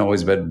 which isn't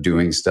always about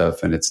doing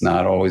stuff. And it's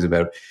not always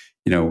about,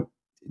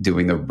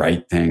 doing the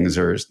right things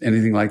or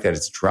anything like that.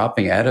 It's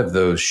dropping out of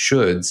those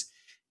shoulds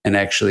and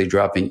actually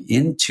dropping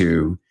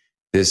into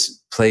this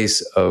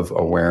place of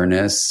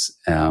awareness.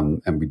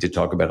 And we did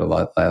talk about it a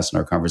lot last in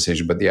our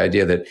conversation, but the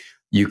idea that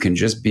you can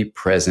just be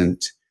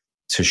present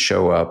to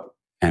show up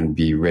and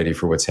be ready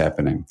for what's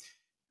happening.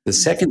 The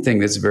second thing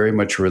that's very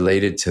much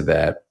related to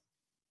that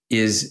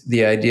is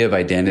the idea of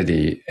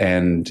identity.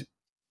 And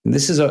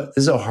this is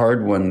a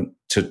hard one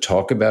to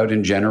talk about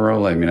in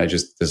general. I mean,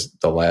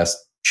 the last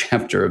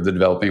chapter of The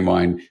Developing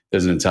Mind,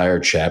 there's an entire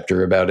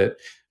chapter about it,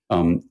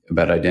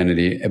 about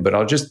identity. But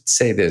I'll just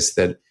say this,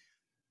 that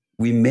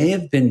we may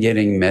have been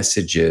getting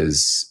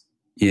messages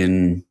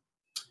in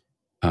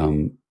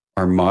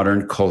our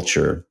modern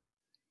culture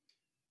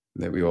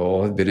that we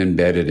all have been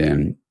embedded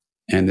in,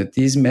 and that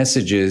these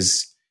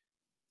messages,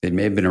 they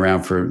may have been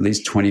around for at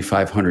least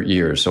 2,500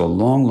 years, so a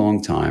long,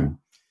 long time.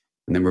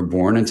 And then we're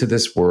born into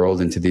this world,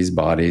 into these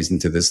bodies,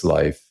 into this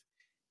life,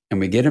 and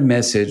we get a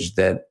message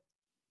that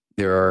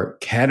there are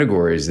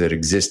categories that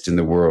exist in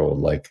the world,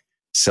 like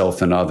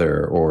self and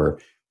other, or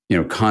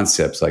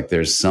concepts like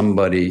there's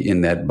somebody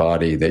in that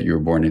body that you were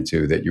born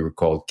into that you were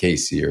called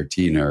Casey or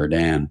Tina or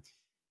Dan.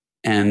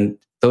 And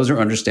those are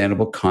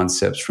understandable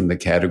concepts from the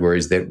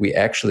categories that we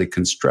actually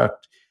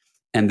construct.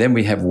 And then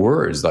we have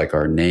words like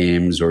our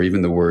names or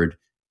even the word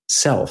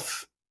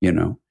self,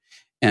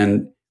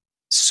 And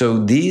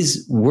so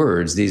these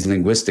words, these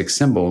linguistic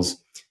symbols,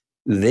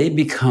 they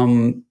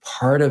become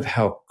part of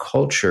how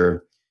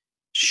culture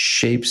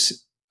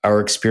shapes our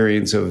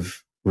experience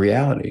of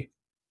reality.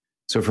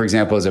 So, for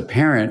example, as a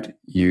parent,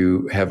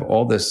 you have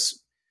all this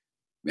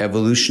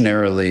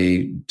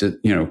evolutionarily,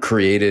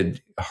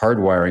 created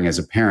hardwiring as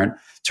a parent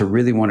to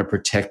really want to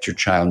protect your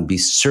child and be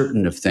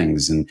certain of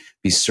things and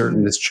be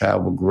certain this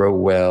child will grow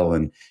well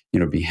and,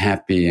 be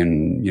happy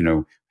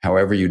and,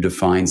 however you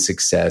define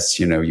success,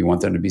 you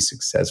want them to be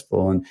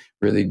successful and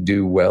really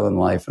do well in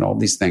life and all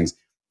these things.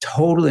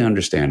 Totally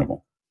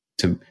understandable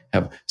to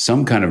have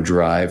some kind of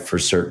drive for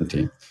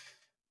certainty.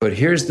 But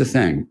here's the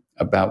thing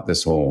about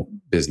this whole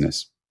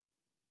business.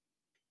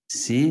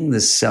 Seeing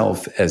the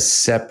self as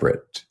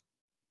separate,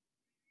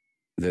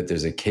 that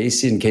there's a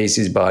Casey in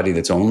Casey's body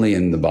that's only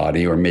in the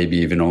body, or maybe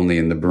even only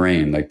in the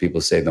brain. Like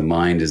people say the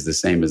mind is the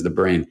same as the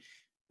brain.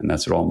 And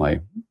that's what all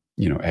my,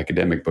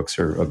 academic books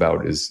are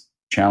about, is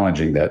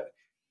challenging that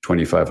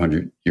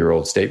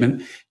 2,500-year-old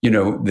statement,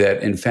 that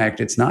in fact,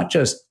 it's not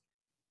just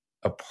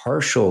a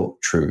partial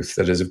truth.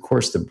 That is, of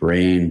course, the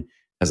brain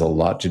has a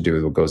lot to do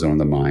with what goes on in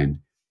the mind.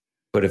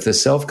 But if the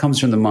self comes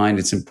from the mind,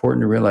 it's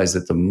important to realize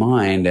that the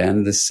mind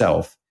and the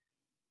self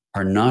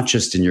are not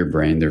just in your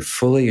brain. They're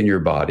fully in your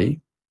body.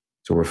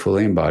 So we're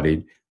fully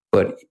embodied,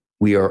 but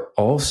we are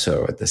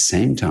also at the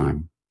same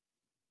time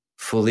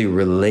fully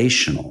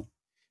relational.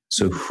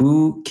 So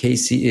who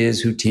Casey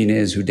is, who Tina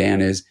is, who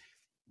Dan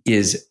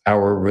is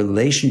our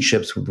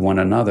relationships with one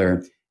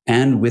another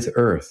and with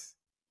Earth.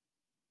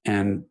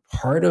 And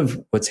part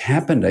of what's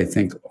happened, I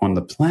think, on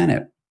the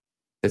planet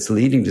that's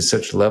leading to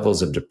such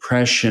levels of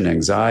depression,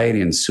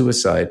 anxiety, and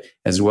suicide,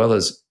 as well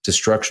as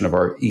destruction of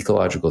our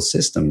ecological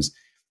systems,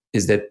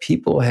 is that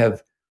people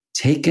have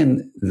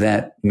taken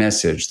that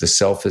message, the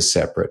self is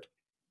separate.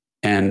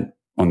 And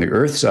on the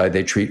Earth side,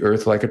 they treat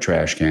Earth like a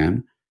trash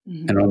can.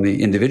 And on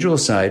the individual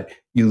side,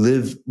 you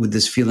live with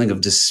this feeling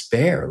of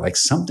despair, like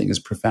something is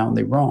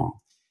profoundly wrong.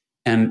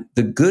 And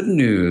the good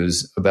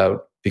news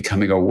about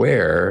becoming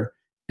aware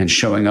and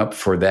showing up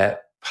for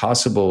that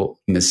possible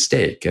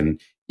mistake, and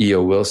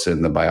E.O.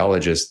 Wilson, the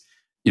biologist,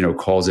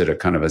 calls it a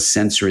kind of a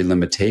sensory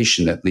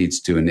limitation that leads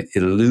to an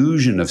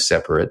illusion of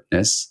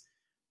separateness.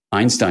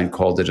 Einstein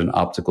called it an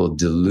optical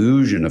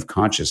delusion of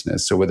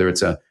consciousness. So whether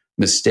it's a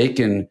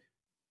mistaken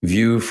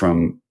view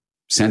from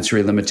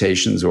sensory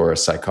limitations or a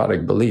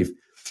psychotic belief,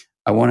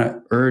 I want to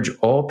urge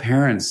all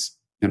parents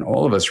and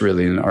all of us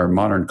really in our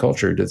modern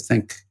culture to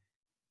think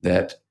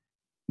that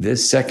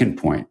this second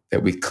point,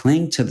 that we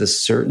cling to the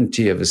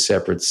certainty of a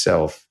separate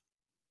self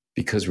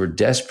because we're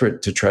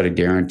desperate to try to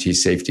guarantee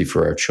safety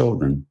for our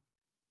children.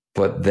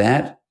 But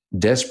that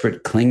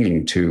desperate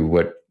clinging to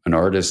what an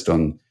artist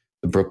on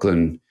the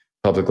Brooklyn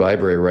Public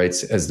Library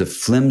writes as the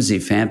flimsy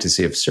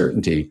fantasy of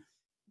certainty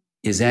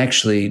is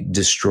actually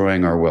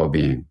destroying our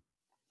well-being.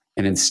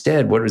 And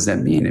instead, what does that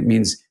mean? It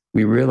means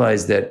we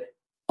realize that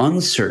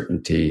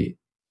uncertainty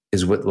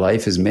is what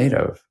life is made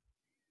of.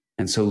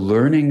 And so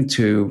learning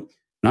to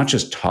not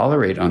just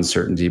tolerate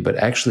uncertainty, but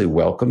actually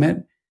welcome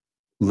it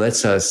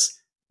lets us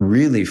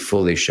really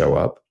fully show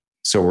up.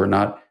 So we're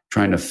not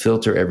trying to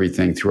filter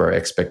everything through our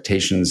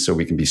expectations so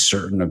we can be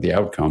certain of the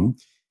outcome.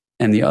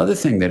 And the other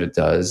thing that it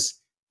does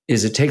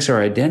is it takes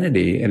our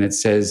identity and it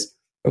says,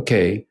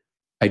 okay,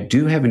 I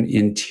do have an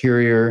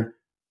interior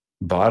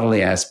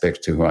bodily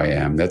aspect to who I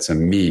am. That's a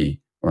me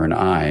or an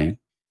I.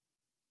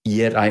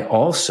 Yet I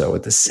also,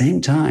 at the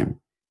same time,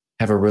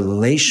 have a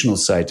relational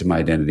side to my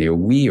identity, a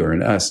we or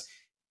an us.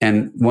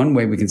 And one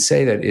way we can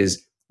say that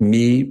is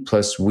me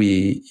plus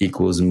we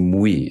equals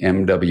mwe,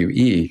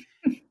 M-W-E.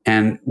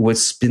 And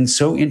what's been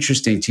so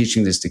interesting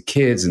teaching this to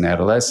kids and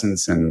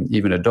adolescents and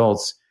even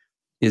adults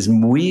is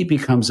mwe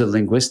becomes a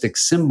linguistic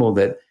symbol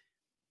that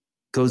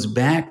goes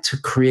back to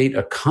create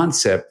a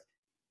concept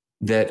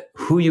that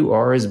who you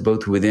are is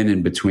both within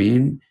and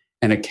between,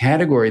 and a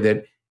category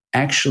that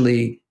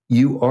actually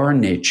you are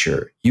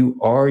nature, you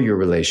are your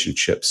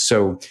relationships.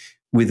 So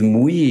with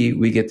mwe,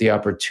 we get the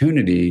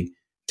opportunity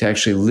to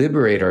actually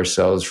liberate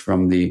ourselves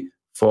from the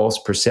false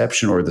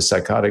perception or the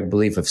psychotic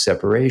belief of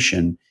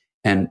separation.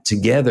 And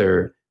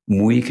together,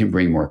 we can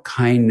bring more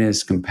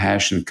kindness,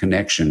 compassion,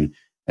 connection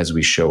as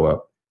we show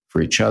up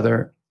for each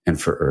other and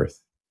for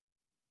Earth.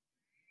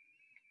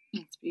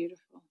 That's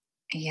beautiful.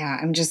 Yeah,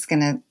 I'm just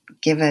going to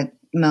give a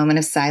moment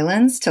of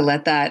silence to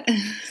let that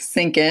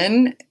sink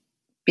in,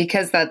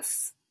 because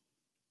it's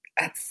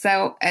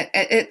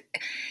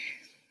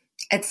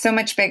so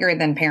much bigger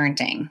than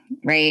parenting,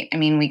 right? I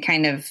mean, we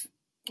kind of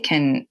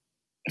can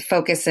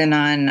focus in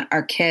on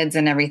our kids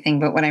and everything,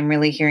 but what I'm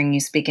really hearing you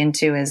speak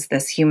into is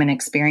this human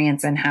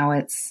experience and how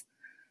it's,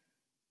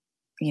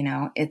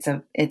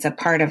 it's a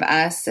part of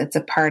us. It's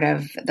a part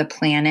of the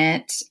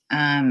planet.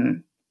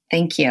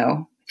 Thank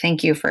you.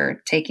 Thank you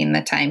for taking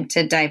the time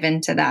to dive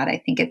into that.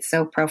 I think it's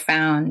so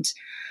profound,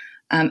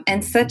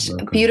 and such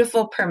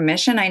beautiful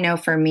permission. I know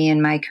for me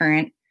in my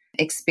current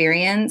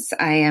experience,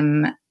 I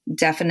am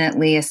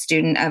definitely a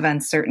student of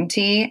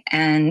uncertainty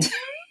and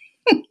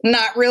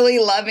not really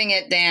loving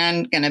it,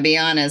 Dan, gonna be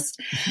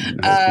honest.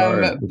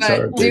 But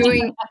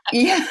doing,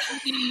 yeah,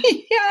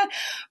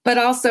 but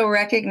also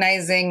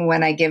recognizing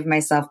when I give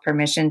myself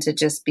permission to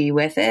just be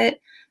with it,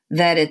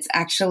 that it's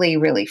actually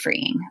really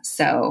freeing.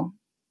 So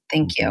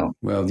thank you.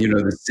 Well,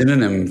 the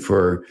synonym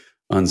for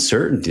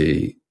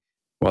uncertainty,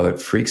 while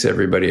it freaks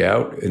everybody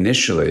out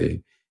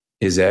initially,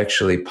 is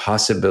actually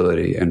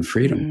possibility and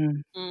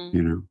freedom.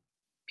 Mm-hmm.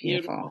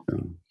 Beautiful.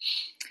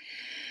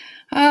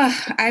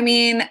 I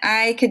mean,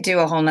 I could do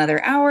a whole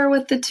nother hour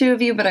with the two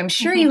of you, but I'm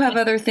sure you have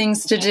other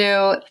things to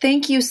do.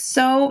 Thank you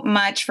so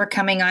much for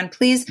coming on.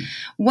 Please,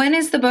 when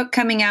is the book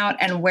coming out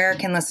and where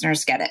can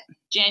listeners get it?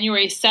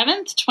 January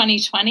 7th,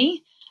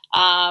 2020.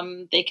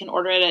 They can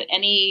order it at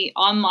any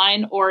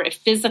online or a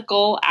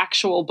physical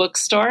actual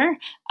bookstore.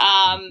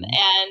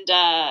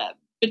 And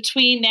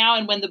between now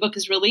and when the book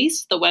is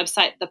released, the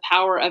website,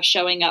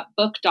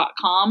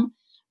 thepowerofshowingupbook.com,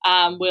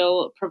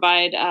 will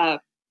provide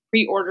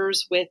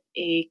pre-orders with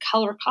a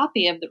color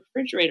copy of the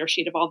refrigerator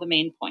sheet of all the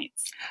main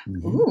points.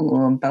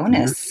 Ooh,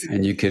 bonus.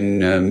 And you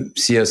can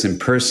see us in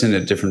person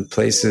at different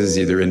places,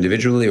 either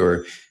individually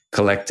or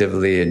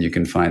collectively. And you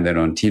can find that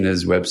on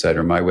Tina's website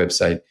or my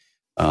website.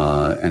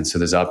 And so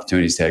there's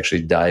opportunities to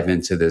actually dive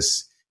into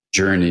this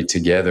journey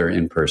together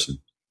in person.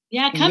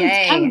 Yeah,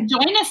 come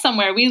join us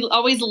somewhere. We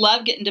always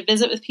love getting to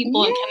visit with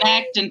people and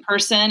connect in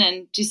person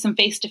and do some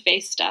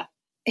face-to-face stuff.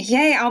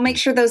 Yay. I'll make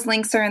sure those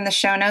links are in the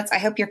show notes. I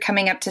hope you're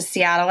coming up to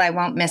Seattle. I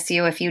won't miss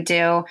you if you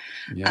do.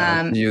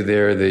 Yeah, I'll see you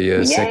there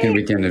the second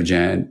weekend of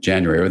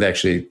January, or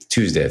actually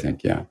Tuesday, I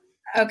think. Yeah.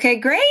 Okay,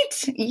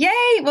 great.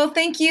 Yay. Well,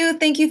 thank you.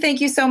 Thank you. Thank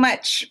you so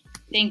much.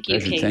 Thank you,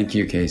 Kate. Thank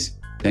you, Case.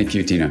 Thank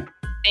you, Tina.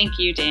 Thank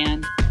you,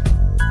 Dan.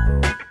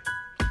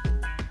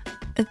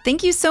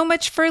 Thank you so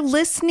much for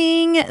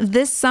listening.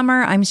 This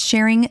summer, I'm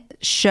sharing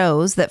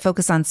shows that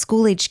focus on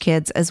school-age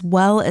kids as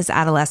well as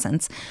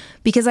adolescents,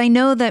 because I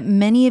know that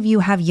many of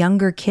you have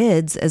younger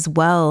kids as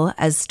well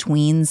as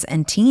tweens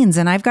and teens,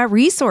 and I've got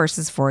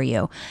resources for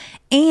you.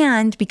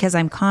 And because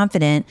I'm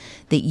confident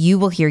that you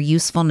will hear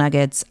useful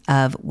nuggets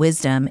of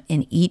wisdom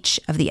in each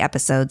of the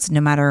episodes,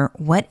 no matter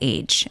what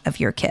age of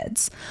your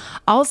kids.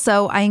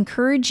 Also, I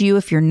encourage you,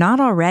 if you're not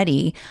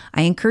already,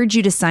 I encourage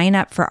you to sign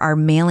up for our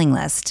mailing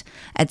list.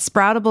 At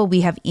Sproutable,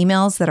 we have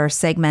emails that are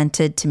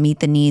segmented to meet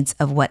the needs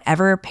of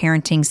whatever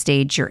parenting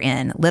stage you're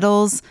in,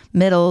 littles,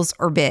 middles,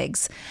 or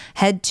bigs.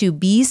 Head to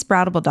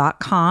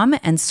besproutable.com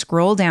and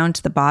scroll down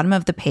to the bottom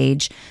of the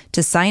page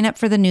to sign up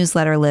for the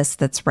newsletter list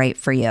that's right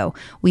for you.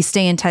 We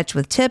stay in touch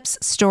with tips,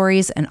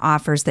 stories, and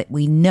offers that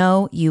we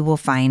know you will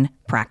find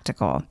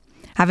practical.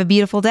 Have a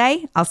beautiful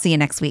day. I'll see you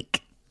next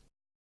week.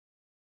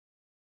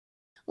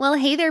 Well,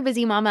 hey there,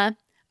 busy mama.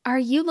 Are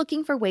you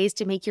looking for ways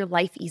to make your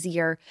life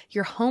easier,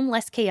 your home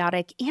less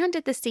chaotic, and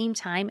at the same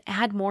time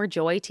add more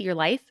joy to your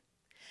life?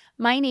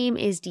 My name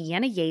is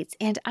Deanna Yates,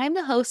 and I'm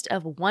the host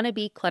of Wanna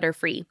Be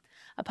Clutter-Free,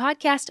 a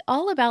podcast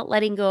all about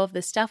letting go of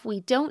the stuff we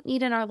don't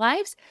need in our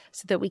lives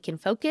so that we can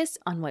focus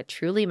on what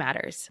truly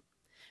matters.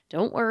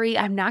 Don't worry,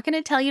 I'm not going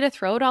to tell you to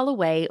throw it all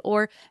away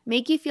or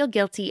make you feel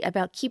guilty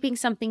about keeping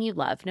something you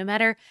love, no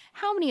matter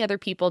how many other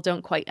people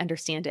don't quite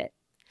understand it.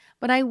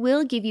 But I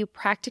will give you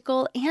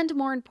practical and,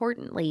 more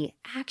importantly,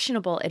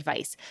 actionable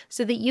advice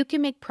so that you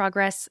can make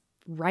progress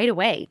right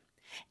away.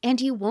 And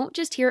you won't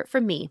just hear it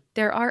from me.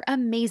 There are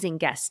amazing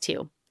guests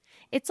too.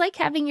 It's like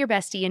having your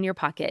bestie in your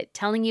pocket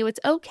telling you it's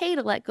okay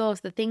to let go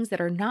of the things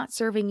that are not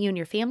serving you and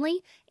your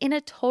family in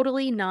a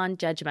totally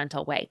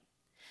non-judgmental way.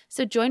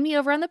 So join me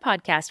over on the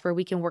podcast where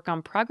we can work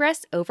on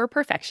progress over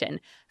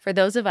perfection for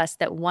those of us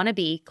that want to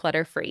be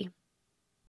clutter-free.